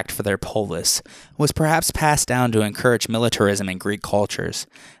impact for their polis, was perhaps passed down to encourage militarism in Greek cultures,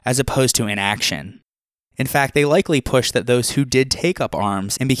 as opposed to inaction. In fact, they likely pushed that those who did take up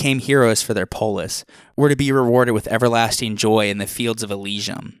arms and became heroes for their polis were to be rewarded with everlasting joy in the fields of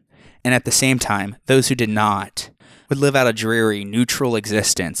Elysium, and at the same time, those who did not would live out a dreary, neutral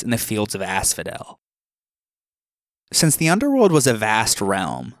existence in the fields of Asphodel. Since the Underworld was a vast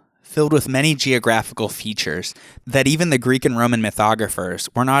realm, filled with many geographical features that even the Greek and Roman mythographers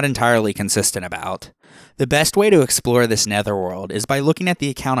were not entirely consistent about, the best way to explore this netherworld is by looking at the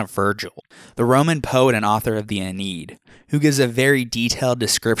account of Virgil, the Roman poet and author of the Aeneid, who gives a very detailed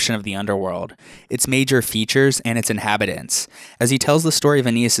description of the underworld, its major features, and its inhabitants, as he tells the story of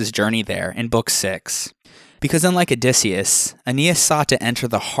Aeneas' journey there in Book 6. Because unlike Odysseus, Aeneas sought to enter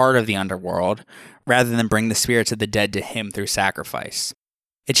the heart of the underworld, rather than bring the spirits of the dead to him through sacrifice.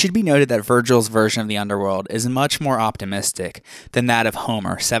 It should be noted that Virgil's version of the underworld is much more optimistic than that of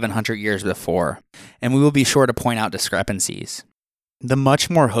Homer 700 years before, and we will be sure to point out discrepancies. The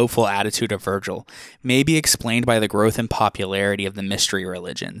much more hopeful attitude of Virgil may be explained by the growth in popularity of the mystery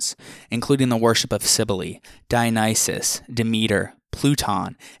religions, including the worship of Cybele, Dionysus, Demeter,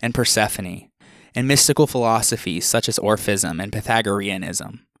 Pluton, and Persephone, and mystical philosophies such as Orphism and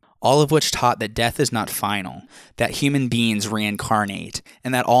Pythagoreanism, all of which taught that death is not final, that human beings reincarnate,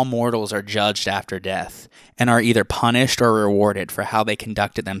 and that all mortals are judged after death, and are either punished or rewarded for how they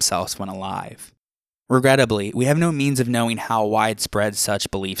conducted themselves when alive. Regrettably, we have no means of knowing how widespread such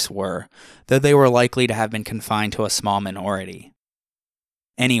beliefs were, though they were likely to have been confined to a small minority.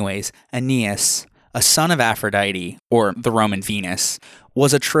 Anyways, Aeneas, a son of Aphrodite, or the Roman Venus,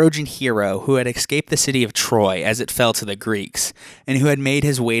 was a Trojan hero who had escaped the city of Troy as it fell to the Greeks, and who had made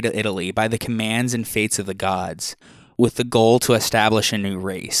his way to Italy by the commands and fates of the gods, with the goal to establish a new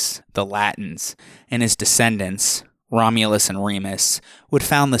race, the Latins, and his descendants, Romulus and Remus, would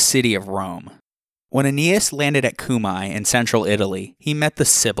found the city of Rome. When Aeneas landed at Cumae in central Italy, he met the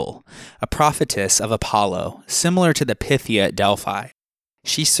Sibyl, a prophetess of Apollo, similar to the Pythia at Delphi.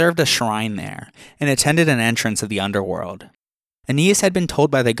 She served a shrine there, and attended an entrance of the underworld. Aeneas had been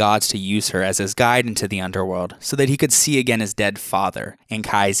told by the gods to use her as his guide into the underworld so that he could see again his dead father,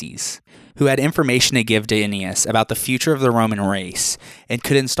 Anchises, who had information to give to Aeneas about the future of the Roman race and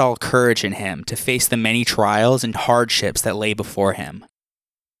could install courage in him to face the many trials and hardships that lay before him.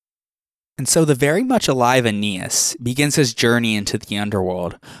 And so the very much alive Aeneas begins his journey into the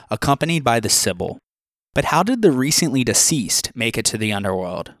underworld, accompanied by the Sibyl. But how did the recently deceased make it to the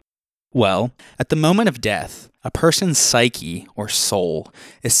underworld? Well, at the moment of death, a person's psyche, or soul,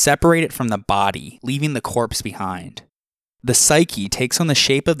 is separated from the body, leaving the corpse behind. The psyche takes on the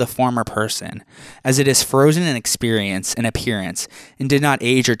shape of the former person, as it is frozen in experience and appearance, and did not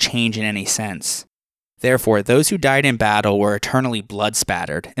age or change in any sense. Therefore, those who died in battle were eternally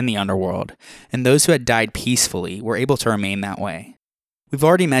blood-spattered in the underworld, and those who had died peacefully were able to remain that way. We've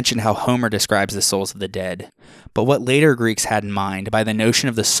already mentioned how Homer describes the souls of the dead, but what later Greeks had in mind by the notion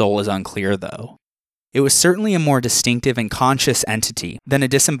of the soul is unclear, though. It was certainly a more distinctive and conscious entity than a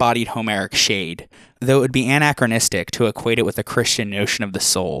disembodied Homeric shade, though it would be anachronistic to equate it with the Christian notion of the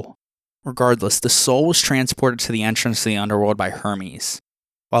soul. Regardless, the soul was transported to the entrance to the underworld by Hermes.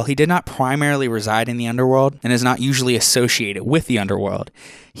 While he did not primarily reside in the underworld and is not usually associated with the underworld,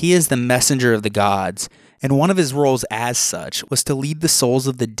 he is the messenger of the gods, and one of his roles as such was to lead the souls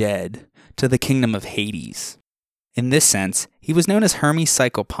of the dead to the kingdom of Hades. In this sense, he was known as Hermes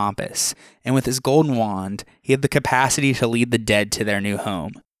Psychopompus, and with his golden wand, he had the capacity to lead the dead to their new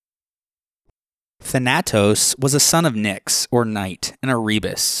home. Thanatos was a son of Nyx, or night, and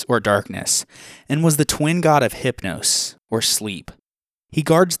Erebus, or darkness, and was the twin god of Hypnos, or sleep. He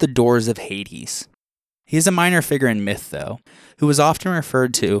guards the doors of Hades. He is a minor figure in myth, though, who was often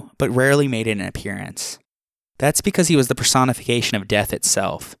referred to, but rarely made an appearance. That's because he was the personification of death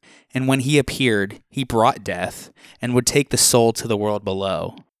itself, and when he appeared, he brought death, and would take the soul to the world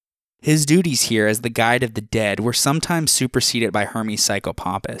below. His duties here as the guide of the dead were sometimes superseded by Hermes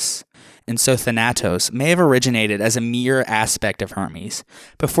Psychopompus, and so Thanatos may have originated as a mere aspect of Hermes,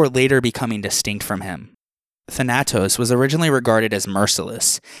 before later becoming distinct from him. Thanatos was originally regarded as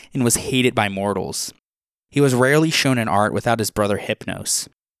merciless, and was hated by mortals. He was rarely shown in art without his brother Hypnos.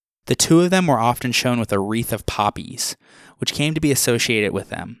 The two of them were often shown with a wreath of poppies, which came to be associated with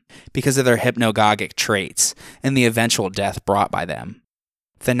them because of their hypnagogic traits and the eventual death brought by them.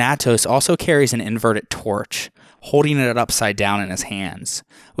 Thanatos also carries an inverted torch, holding it upside down in his hands,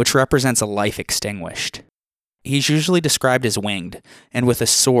 which represents a life extinguished. He's usually described as winged, and with a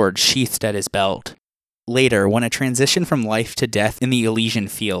sword sheathed at his belt. Later, when a transition from life to death in the Elysian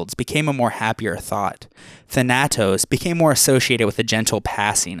fields became a more happier thought, Thanatos became more associated with a gentle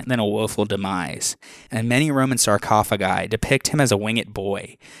passing than a woeful demise, and many Roman sarcophagi depict him as a winged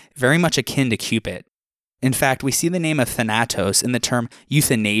boy, very much akin to Cupid. In fact, we see the name of Thanatos in the term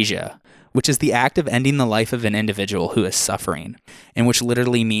euthanasia, which is the act of ending the life of an individual who is suffering, and which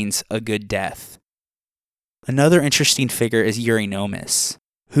literally means a good death. Another interesting figure is Eurynomus,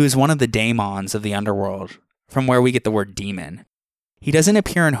 who is one of the daemons of the underworld, from where we get the word demon. He doesn't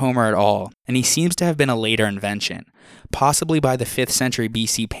appear in Homer at all, and he seems to have been a later invention, possibly by the 5th century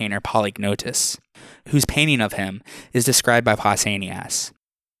BC painter Polygnotus, whose painting of him is described by Pausanias.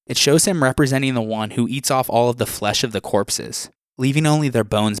 It shows him representing the one who eats off all of the flesh of the corpses, leaving only their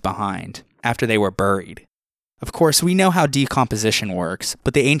bones behind, after they were buried. Of course, we know how decomposition works,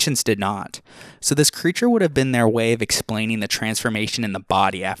 but the ancients did not, so this creature would have been their way of explaining the transformation in the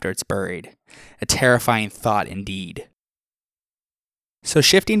body after it's buried. A terrifying thought indeed. So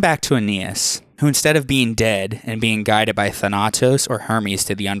shifting back to Aeneas, who instead of being dead and being guided by Thanatos or Hermes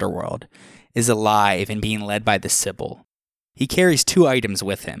to the underworld, is alive and being led by the Sibyl. He carries 2 items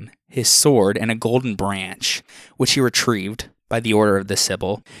with him, his sword and a golden branch, which he retrieved, by the order of the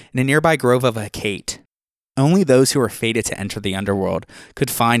Sibyl, in a nearby grove of Hecate. Only those who were fated to enter the underworld could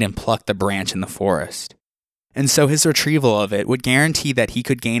find and pluck the branch in the forest. And so his retrieval of it would guarantee that he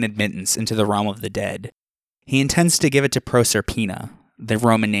could gain admittance into the realm of the dead. He intends to give it to Proserpina, the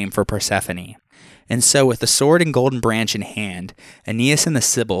Roman name for Persephone. And so with the sword and golden branch in hand, Aeneas and the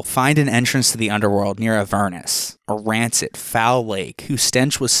Sibyl find an entrance to the underworld near Avernus, a rancid, foul lake whose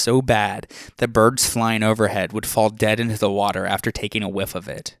stench was so bad that birds flying overhead would fall dead into the water after taking a whiff of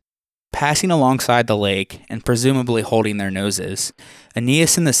it. Passing alongside the lake, and presumably holding their noses,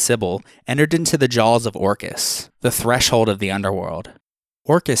 Aeneas and the Sibyl entered into the jaws of Orcus, the threshold of the underworld.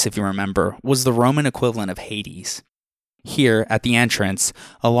 Orcus, if you remember, was the Roman equivalent of Hades. Here, at the entrance,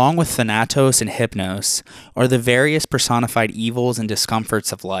 along with Thanatos and Hypnos, are the various personified evils and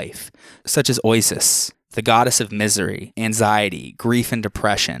discomforts of life, such as Oisis, the goddess of misery, anxiety, grief, and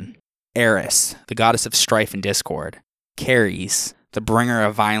depression; Eris, the goddess of strife and discord; Ceres, the bringer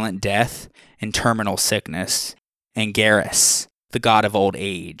of violent death and terminal sickness; and Geras, the god of old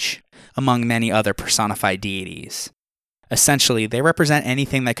age, among many other personified deities. Essentially, they represent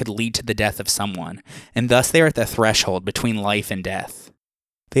anything that could lead to the death of someone, and thus they are at the threshold between life and death.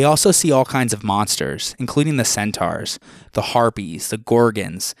 They also see all kinds of monsters, including the centaurs, the harpies, the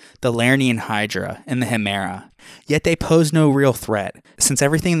gorgons, the Lernaean hydra, and the chimera. Yet they pose no real threat, since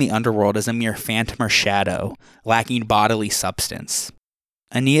everything in the underworld is a mere phantom or shadow, lacking bodily substance.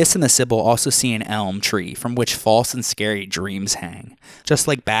 Aeneas and the Sibyl also see an elm tree from which false and scary dreams hang, just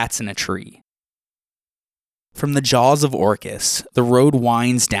like bats in a tree. From the jaws of Orcus, the road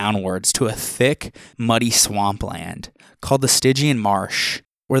winds downwards to a thick, muddy swampland called the Stygian Marsh,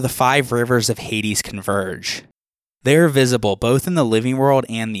 where the 5 rivers of Hades converge. They are visible both in the living world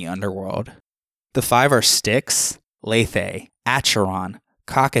and the underworld. The 5 are Styx, Lethe, Acheron,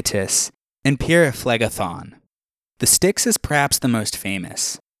 Cocytus, and Pyriphlegethon. The Styx is perhaps the most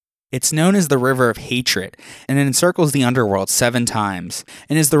famous. It's known as the River of Hatred, and it encircles the underworld 7 times,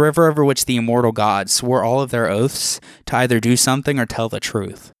 and is the river over which the immortal gods swore all of their oaths to either do something or tell the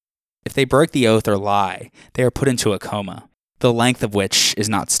truth. If they break the oath or lie, they are put into a coma, the length of which is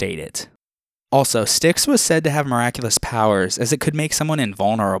not stated. Also, Styx was said to have miraculous powers, as it could make someone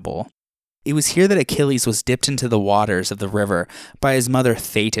invulnerable. It was here that Achilles was dipped into the waters of the river by his mother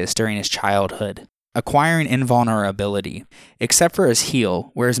Thetis during his childhood, acquiring invulnerability, except for his heel,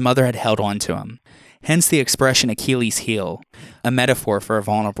 where his mother had held on to him. Hence the expression Achilles' heel, a metaphor for a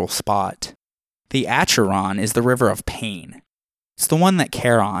vulnerable spot. The Acheron is the river of pain. It's the one that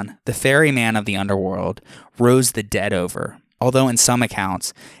Charon, the ferryman of the underworld, rose the dead over, although in some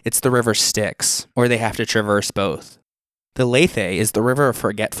accounts, it's the river Styx, or they have to traverse both. The Lethe is the river of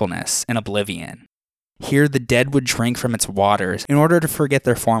forgetfulness and oblivion. Here the dead would drink from its waters in order to forget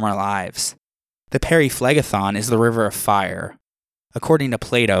their former lives. The Pyriphlegethon is the river of fire. According to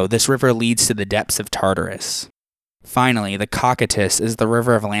Plato, this river leads to the depths of Tartarus. Finally, the Cocytus is the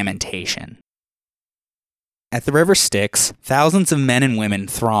river of lamentation. At the river Styx, thousands of men and women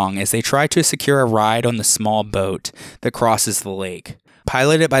throng as they try to secure a ride on the small boat that crosses the lake,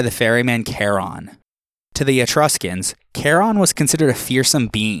 piloted by the ferryman Charon. To the Etruscans, Charon was considered a fearsome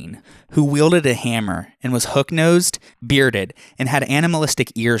being who wielded a hammer and was hook-nosed, bearded, and had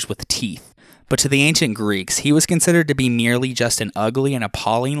animalistic ears with teeth. But to the ancient Greeks, he was considered to be merely just an ugly and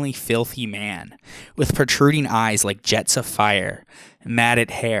appallingly filthy man, with protruding eyes like jets of fire,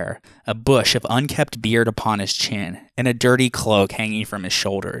 matted hair, a bush of unkept beard upon his chin, and a dirty cloak hanging from his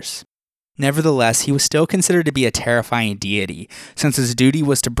shoulders. Nevertheless, he was still considered to be a terrifying deity, since his duty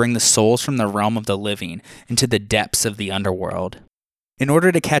was to bring the souls from the realm of the living into the depths of the underworld. In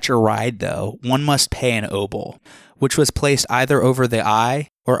order to catch a ride, though, one must pay an obol, which was placed either over the eye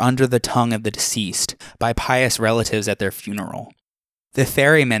or under the tongue of the deceased by pious relatives at their funeral. The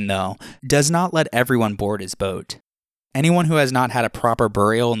ferryman, though, does not let everyone board his boat. Anyone who has not had a proper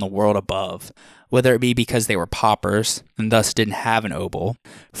burial in the world above, whether it be because they were paupers and thus didn't have an obol,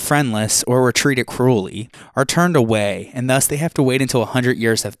 friendless, or were treated cruelly, are turned away, and thus they have to wait until 100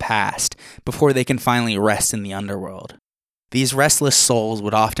 years have passed before they can finally rest in the underworld. These restless souls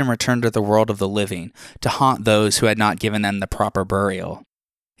would often return to the world of the living to haunt those who had not given them the proper burial.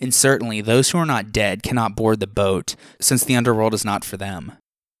 And certainly, those who are not dead cannot board the boat, since the underworld is not for them.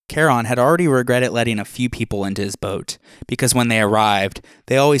 Charon had already regretted letting a few people into his boat, because when they arrived,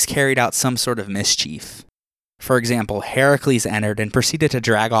 they always carried out some sort of mischief. For example, Heracles entered and proceeded to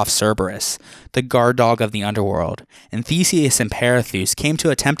drag off Cerberus, the guard dog of the underworld, and Theseus and Perithous came to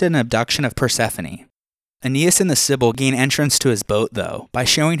attempt an abduction of Persephone. Aeneas and the Sibyl gain entrance to his boat, though, by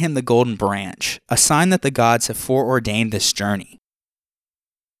showing him the golden branch, a sign that the gods have foreordained this journey.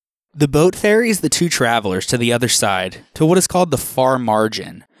 The boat ferries the 2 travelers to the other side, to what is called the far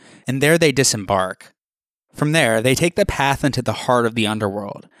margin, and there they disembark. From there, they take the path into the heart of the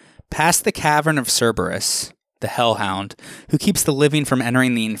underworld, past the cavern of Cerberus, the hellhound, who keeps the living from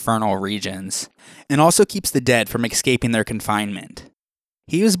entering the infernal regions, and also keeps the dead from escaping their confinement.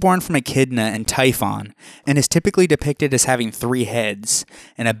 He was born from Echidna and Typhon, and is typically depicted as having 3 heads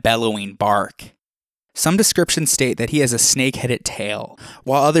and a bellowing bark. Some descriptions state that he has a snake-headed tail,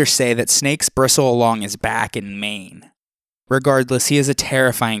 while others say that snakes bristle along his back and mane. Regardless, he is a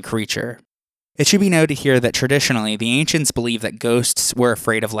terrifying creature. It should be noted here that traditionally, the ancients believed that ghosts were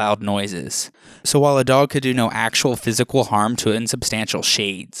afraid of loud noises. So while a dog could do no actual physical harm to insubstantial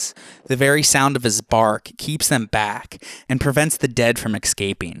shades, the very sound of his bark keeps them back and prevents the dead from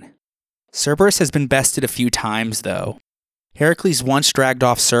escaping. Cerberus has been bested a few times, though. Heracles once dragged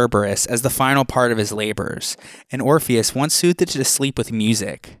off Cerberus as the final part of his labors, and Orpheus once soothed it to sleep with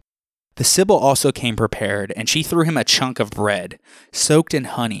music. The Sibyl also came prepared, and she threw him a chunk of bread, soaked in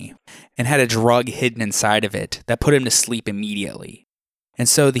honey, and had a drug hidden inside of it that put him to sleep immediately. And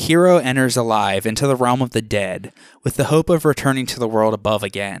so the hero enters alive into the realm of the dead, with the hope of returning to the world above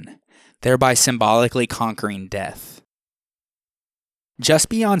again, thereby symbolically conquering death. Just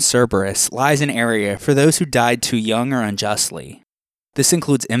beyond Cerberus lies an area for those who died too young or unjustly. This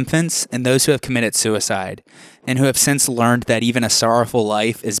includes infants and those who have committed suicide, and who have since learned that even a sorrowful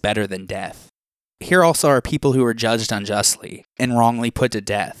life is better than death. Here also are people who were judged unjustly and wrongly put to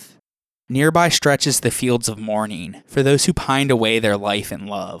death. Nearby stretches the fields of mourning for those who pined away their life in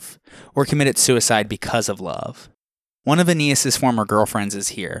love, or committed suicide because of love. One of Aeneas' former girlfriends is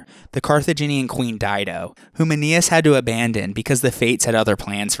here, the Carthaginian queen Dido, whom Aeneas had to abandon because the fates had other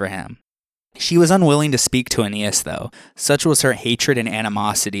plans for him. She was unwilling to speak to Aeneas, though. Such was her hatred and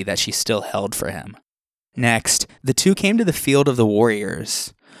animosity that she still held for him. Next, the two came to the field of the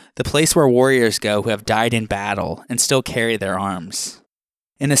warriors, the place where warriors go who have died in battle and still carry their arms.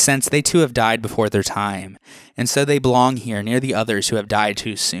 In a sense, they too have died before their time, and so they belong here near the others who have died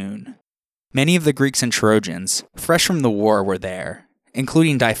too soon. Many of the Greeks and Trojans, fresh from the war, were there,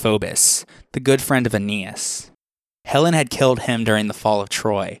 including Deiphobus, the good friend of Aeneas. Helen had killed him during the fall of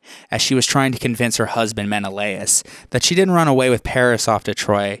Troy, as she was trying to convince her husband Menelaus that she didn't run away with Paris off to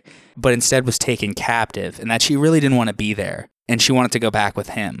Troy, but instead was taken captive, and that she really didn't want to be there, and she wanted to go back with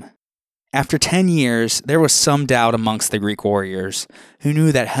him. After 10 years, there was some doubt amongst the Greek warriors, who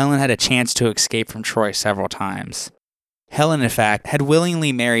knew that Helen had a chance to escape from Troy several times. Helen, in fact, had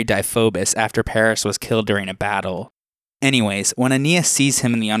willingly married Deiphobus after Paris was killed during a battle. Anyways, when Aeneas sees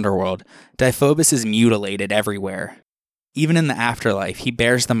him in the underworld, Deiphobus is mutilated everywhere. Even in the afterlife, he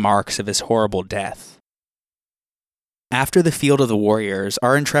bears the marks of his horrible death. After the field of the warriors,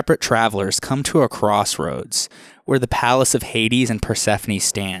 our intrepid travelers come to a crossroads, where the palace of Hades and Persephone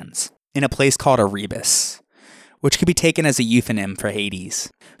stands, in a place called Erebus, which could be taken as a euphemism for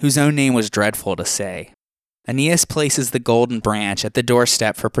Hades, whose own name was dreadful to say. Aeneas places the golden branch at the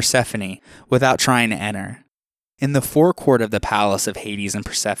doorstep for Persephone without trying to enter. In the forecourt of the palace of Hades and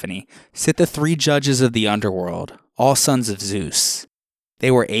Persephone sit the three judges of the underworld, all sons of Zeus.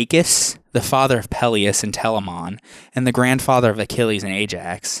 They were Aeacus, the father of Peleus and Telamon, and the grandfather of Achilles and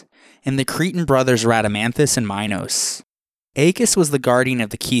Ajax, and the Cretan brothers Rhadamanthus and Minos. Aeacus was the guardian of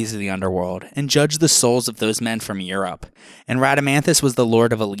the keys of the underworld, and judged the souls of those men from Europe, and Rhadamanthus was the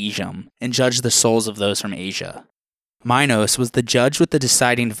lord of Elysium, and judged the souls of those from Asia. Minos was the judge with the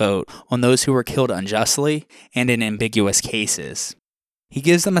deciding vote on those who were killed unjustly and in ambiguous cases. He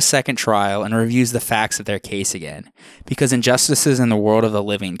gives them a second trial and reviews the facts of their case again, because injustices in the world of the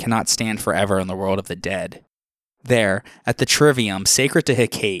living cannot stand forever in the world of the dead. There, at the trivium sacred to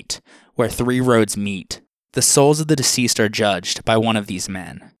Hecate, where three roads meet, the souls of the deceased are judged by one of these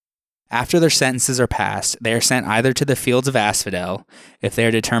men. After their sentences are passed, they are sent either to the fields of Asphodel, if they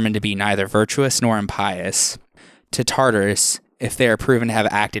are determined to be neither virtuous nor impious, to Tartarus, if they are proven to have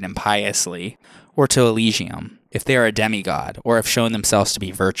acted impiously, or to Elysium, if they are a demigod, or have shown themselves to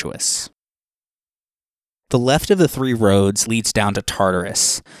be virtuous. The left of the three roads leads down to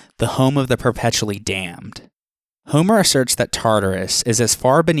Tartarus, the home of the perpetually damned. Homer asserts that Tartarus is as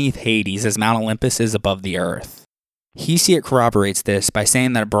far beneath Hades as Mount Olympus is above the earth. Hesiod corroborates this by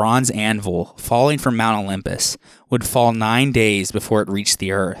saying that a bronze anvil falling from Mount Olympus would fall 9 days before it reached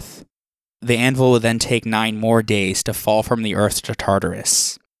the earth. The anvil would then take 9 more days to fall from the earth to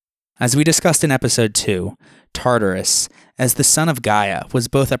Tartarus. As we discussed in episode 2, Tartarus, as the son of Gaia, was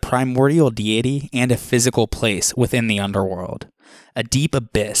both a primordial deity and a physical place within the underworld. A deep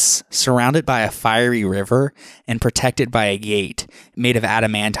abyss, surrounded by a fiery river and protected by a gate made of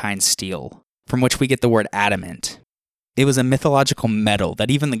adamantine steel, from which we get the word adamant. It was a mythological metal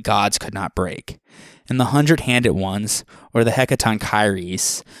that even the gods could not break, and the 100-handed ones, or the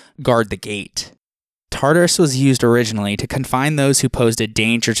Hecatonchires, guard the gate. Tartarus was used originally to confine those who posed a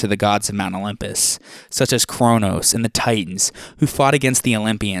danger to the gods of Mount Olympus, such as Kronos and the Titans, who fought against the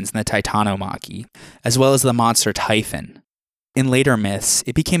Olympians in the Titanomachy, as well as the monster Typhon. In later myths,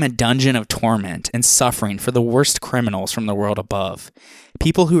 it became a dungeon of torment and suffering for the worst criminals from the world above,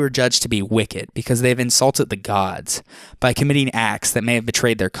 people who were judged to be wicked because they have insulted the gods by committing acts that may have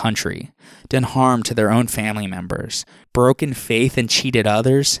betrayed their country, done harm to their own family members, broken faith and cheated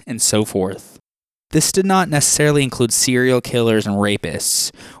others, and so forth. This did not necessarily include serial killers and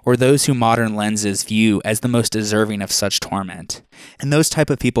rapists, or those who modern lenses view as the most deserving of such torment, and those type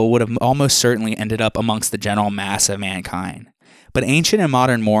of people would have almost certainly ended up amongst the general mass of mankind. But ancient and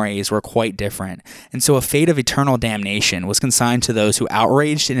modern mores were quite different, and so a fate of eternal damnation was consigned to those who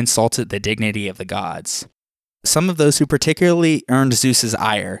outraged and insulted the dignity of the gods. Some of those who particularly earned Zeus's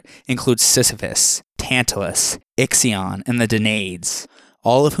ire include Sisyphus, Tantalus, Ixion, and the Danaids,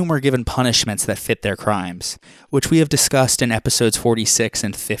 all of whom were given punishments that fit their crimes, which we have discussed in episodes 46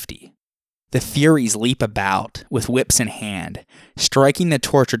 and 50. The Furies leap about, with whips in hand, striking the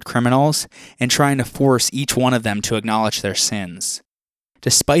tortured criminals and trying to force each one of them to acknowledge their sins.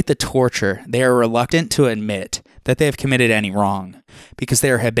 Despite the torture, they are reluctant to admit that they have committed any wrong, because they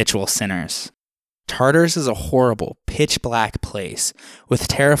are habitual sinners. Tartarus is a horrible, pitch-black place, with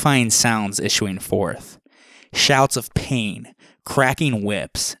terrifying sounds issuing forth. Shouts of pain, cracking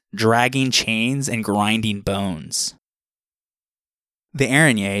whips, dragging chains, and grinding bones. The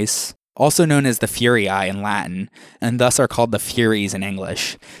Erinyes, also known as the Furii in Latin, and thus are called the Furies in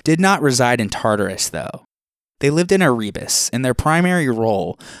English, did not reside in Tartarus, though. They lived in Erebus, and their primary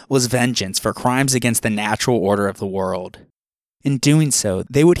role was vengeance for crimes against the natural order of the world. In doing so,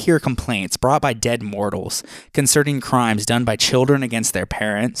 they would hear complaints brought by dead mortals concerning crimes done by children against their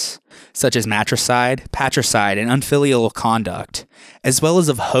parents, such as matricide, patricide, and unfilial conduct, as well as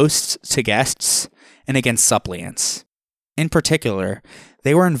of hosts to guests and against suppliants. In particular,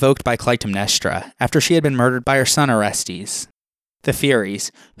 they were invoked by Clytemnestra after she had been murdered by her son Orestes. The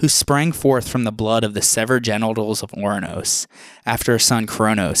Furies, who sprang forth from the blood of the severed genitals of Ouranos after her son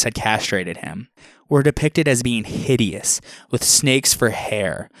Kronos had castrated him, were depicted as being hideous, with snakes for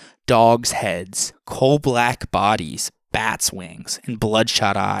hair, dogs' heads, coal-black bodies, bats' wings, and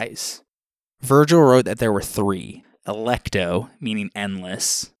bloodshot eyes. Virgil wrote that there were three: Electo, meaning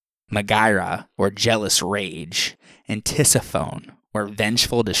endless, Megaira, or jealous rage, and Tisiphone, or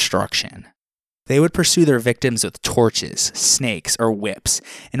vengeful destruction. They would pursue their victims with torches, snakes, or whips,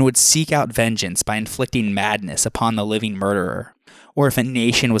 and would seek out vengeance by inflicting madness upon the living murderer. Or if a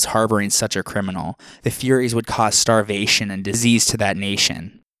nation was harboring such a criminal, the Furies would cause starvation and disease to that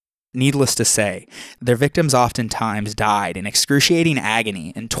nation. Needless to say, their victims oftentimes died in excruciating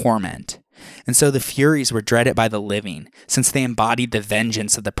agony and torment, and so the Furies were dreaded by the living, since they embodied the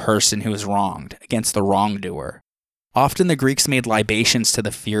vengeance of the person who was wronged against the wrongdoer. Often the Greeks made libations to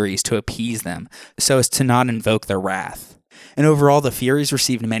the Furies to appease them, so as to not invoke their wrath. And overall, the Furies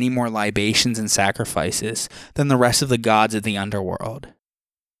received many more libations and sacrifices than the rest of the gods of the Underworld.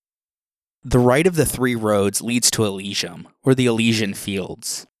 The Rite of the Three Roads leads to Elysium, or the Elysian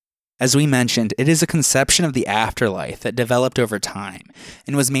Fields. As we mentioned, it is a conception of the afterlife that developed over time,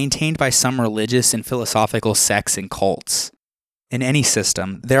 and was maintained by some religious and philosophical sects and cults. In any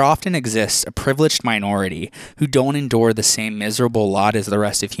system, there often exists a privileged minority who don't endure the same miserable lot as the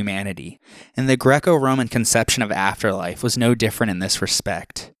rest of humanity, and the Greco-Roman conception of afterlife was no different in this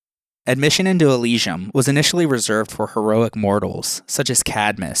respect. Admission into Elysium was initially reserved for heroic mortals, such as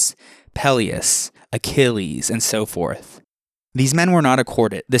Cadmus, Peleus, Achilles, and so forth. These men were not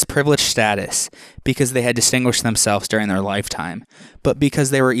accorded this privileged status because they had distinguished themselves during their lifetime, but because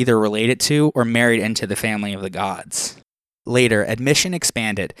they were either related to or married into the family of the gods. Later, admission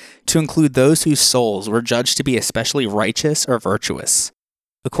expanded to include those whose souls were judged to be especially righteous or virtuous.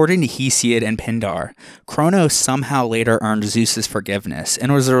 According to Hesiod and Pindar, Kronos somehow later earned Zeus's forgiveness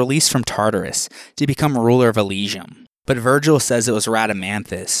and was released from Tartarus to become ruler of Elysium. But Virgil says it was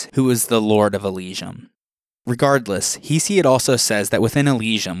Rhadamanthus who was the lord of Elysium. Regardless, Hesiod also says that within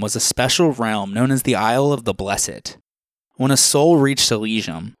Elysium was a special realm known as the Isle of the Blessed. When a soul reached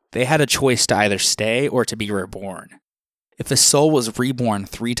Elysium, they had a choice to either stay or to be reborn. If the soul was reborn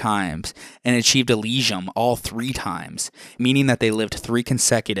 3 times and achieved Elysium all 3 times, meaning that they lived 3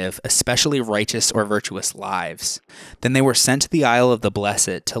 consecutive, especially righteous or virtuous lives, then they were sent to the Isle of the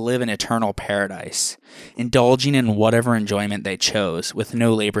Blessed to live in eternal paradise, indulging in whatever enjoyment they chose with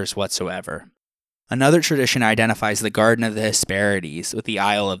no labors whatsoever. Another tradition identifies the Garden of the Hesperides with the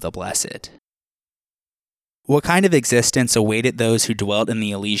Isle of the Blessed. What kind of existence awaited those who dwelt in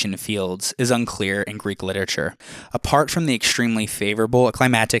the Elysian Fields is unclear in Greek literature, apart from the extremely favorable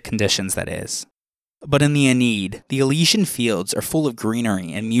climatic conditions that is. But in the Aeneid, the Elysian Fields are full of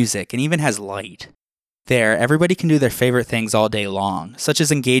greenery and music and even has light. There, everybody can do their favorite things all day long, such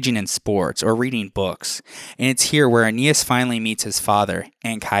as engaging in sports or reading books, and it's here where Aeneas finally meets his father,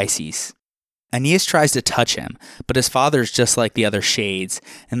 Anchises. Aeneas tries to touch him, but his father is just like the other shades,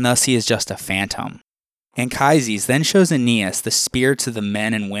 and thus he is just a phantom. Anchises then shows Aeneas the spirits of the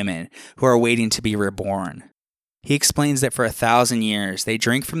men and women who are waiting to be reborn. He explains that for 1,000 years they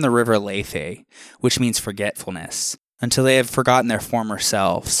drink from the river Lethe, which means forgetfulness, until they have forgotten their former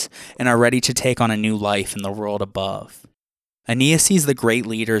selves and are ready to take on a new life in the world above. Aeneas sees the great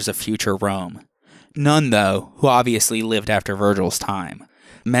leaders of future Rome. None, though, who obviously lived after Virgil's time.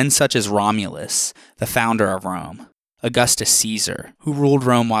 Men such as Romulus, the founder of Rome, Augustus Caesar, who ruled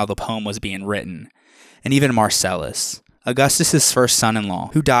Rome while the poem was being written, and even Marcellus, Augustus's first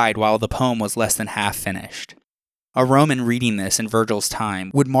son-in-law, who died while the poem was less than half finished. A Roman reading this in Virgil's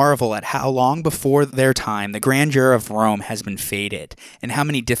time would marvel at how long before their time the grandeur of Rome has been faded, and how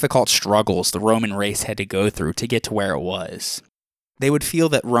many difficult struggles the Roman race had to go through to get to where it was. They would feel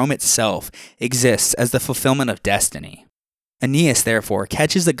that Rome itself exists as the fulfillment of destiny. Aeneas, therefore,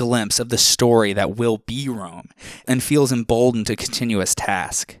 catches a glimpse of the story that will be Rome, and feels emboldened to continue his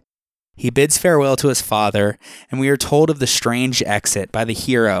task. He bids farewell to his father, and we are told of the strange exit by the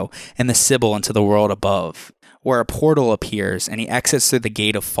hero and the Sibyl into the world above, where a portal appears and he exits through the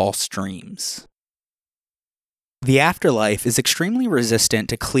gate of false dreams. The afterlife is extremely resistant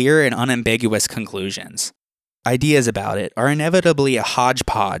to clear and unambiguous conclusions. Ideas about it are inevitably a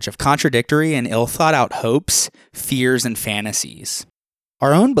hodgepodge of contradictory and ill-thought-out hopes, fears, and fantasies.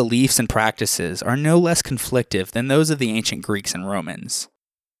 Our own beliefs and practices are no less conflictive than those of the ancient Greeks and Romans.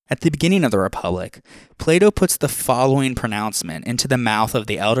 At the beginning of the Republic, Plato puts the following pronouncement into the mouth of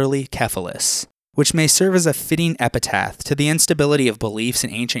the elderly Cephalus, which may serve as a fitting epitaph to the instability of beliefs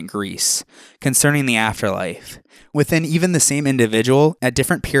in ancient Greece concerning the afterlife, within even the same individual at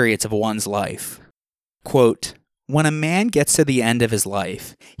different periods of one's life. Quote, "When a man gets to the end of his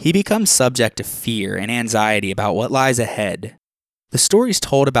life, he becomes subject to fear and anxiety about what lies ahead. The stories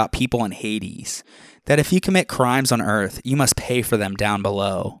told about people in Hades, that if you commit crimes on earth, you must pay for them down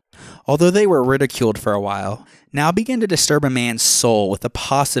below, although they were ridiculed for a while, now begin to disturb a man's soul with the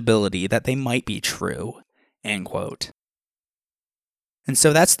possibility that they might be true." End quote. And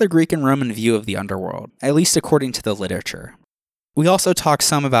so that's the Greek and Roman view of the underworld, at least according to the literature. We also talk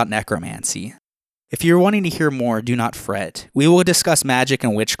some about necromancy. If you're wanting to hear more, do not fret. We will discuss magic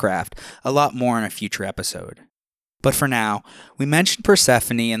and witchcraft a lot more in a future episode. But for now, we mentioned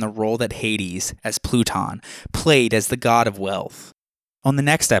Persephone and the role that Hades, as Pluton, played as the god of wealth. On the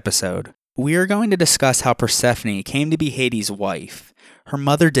next episode, we are going to discuss how Persephone came to be Hades' wife, her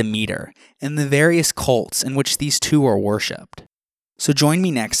mother Demeter, and the various cults in which these two are worshipped. So join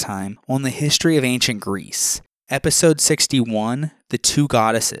me next time on the history of ancient Greece, episode 61, The Two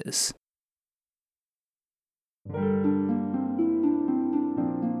Goddesses.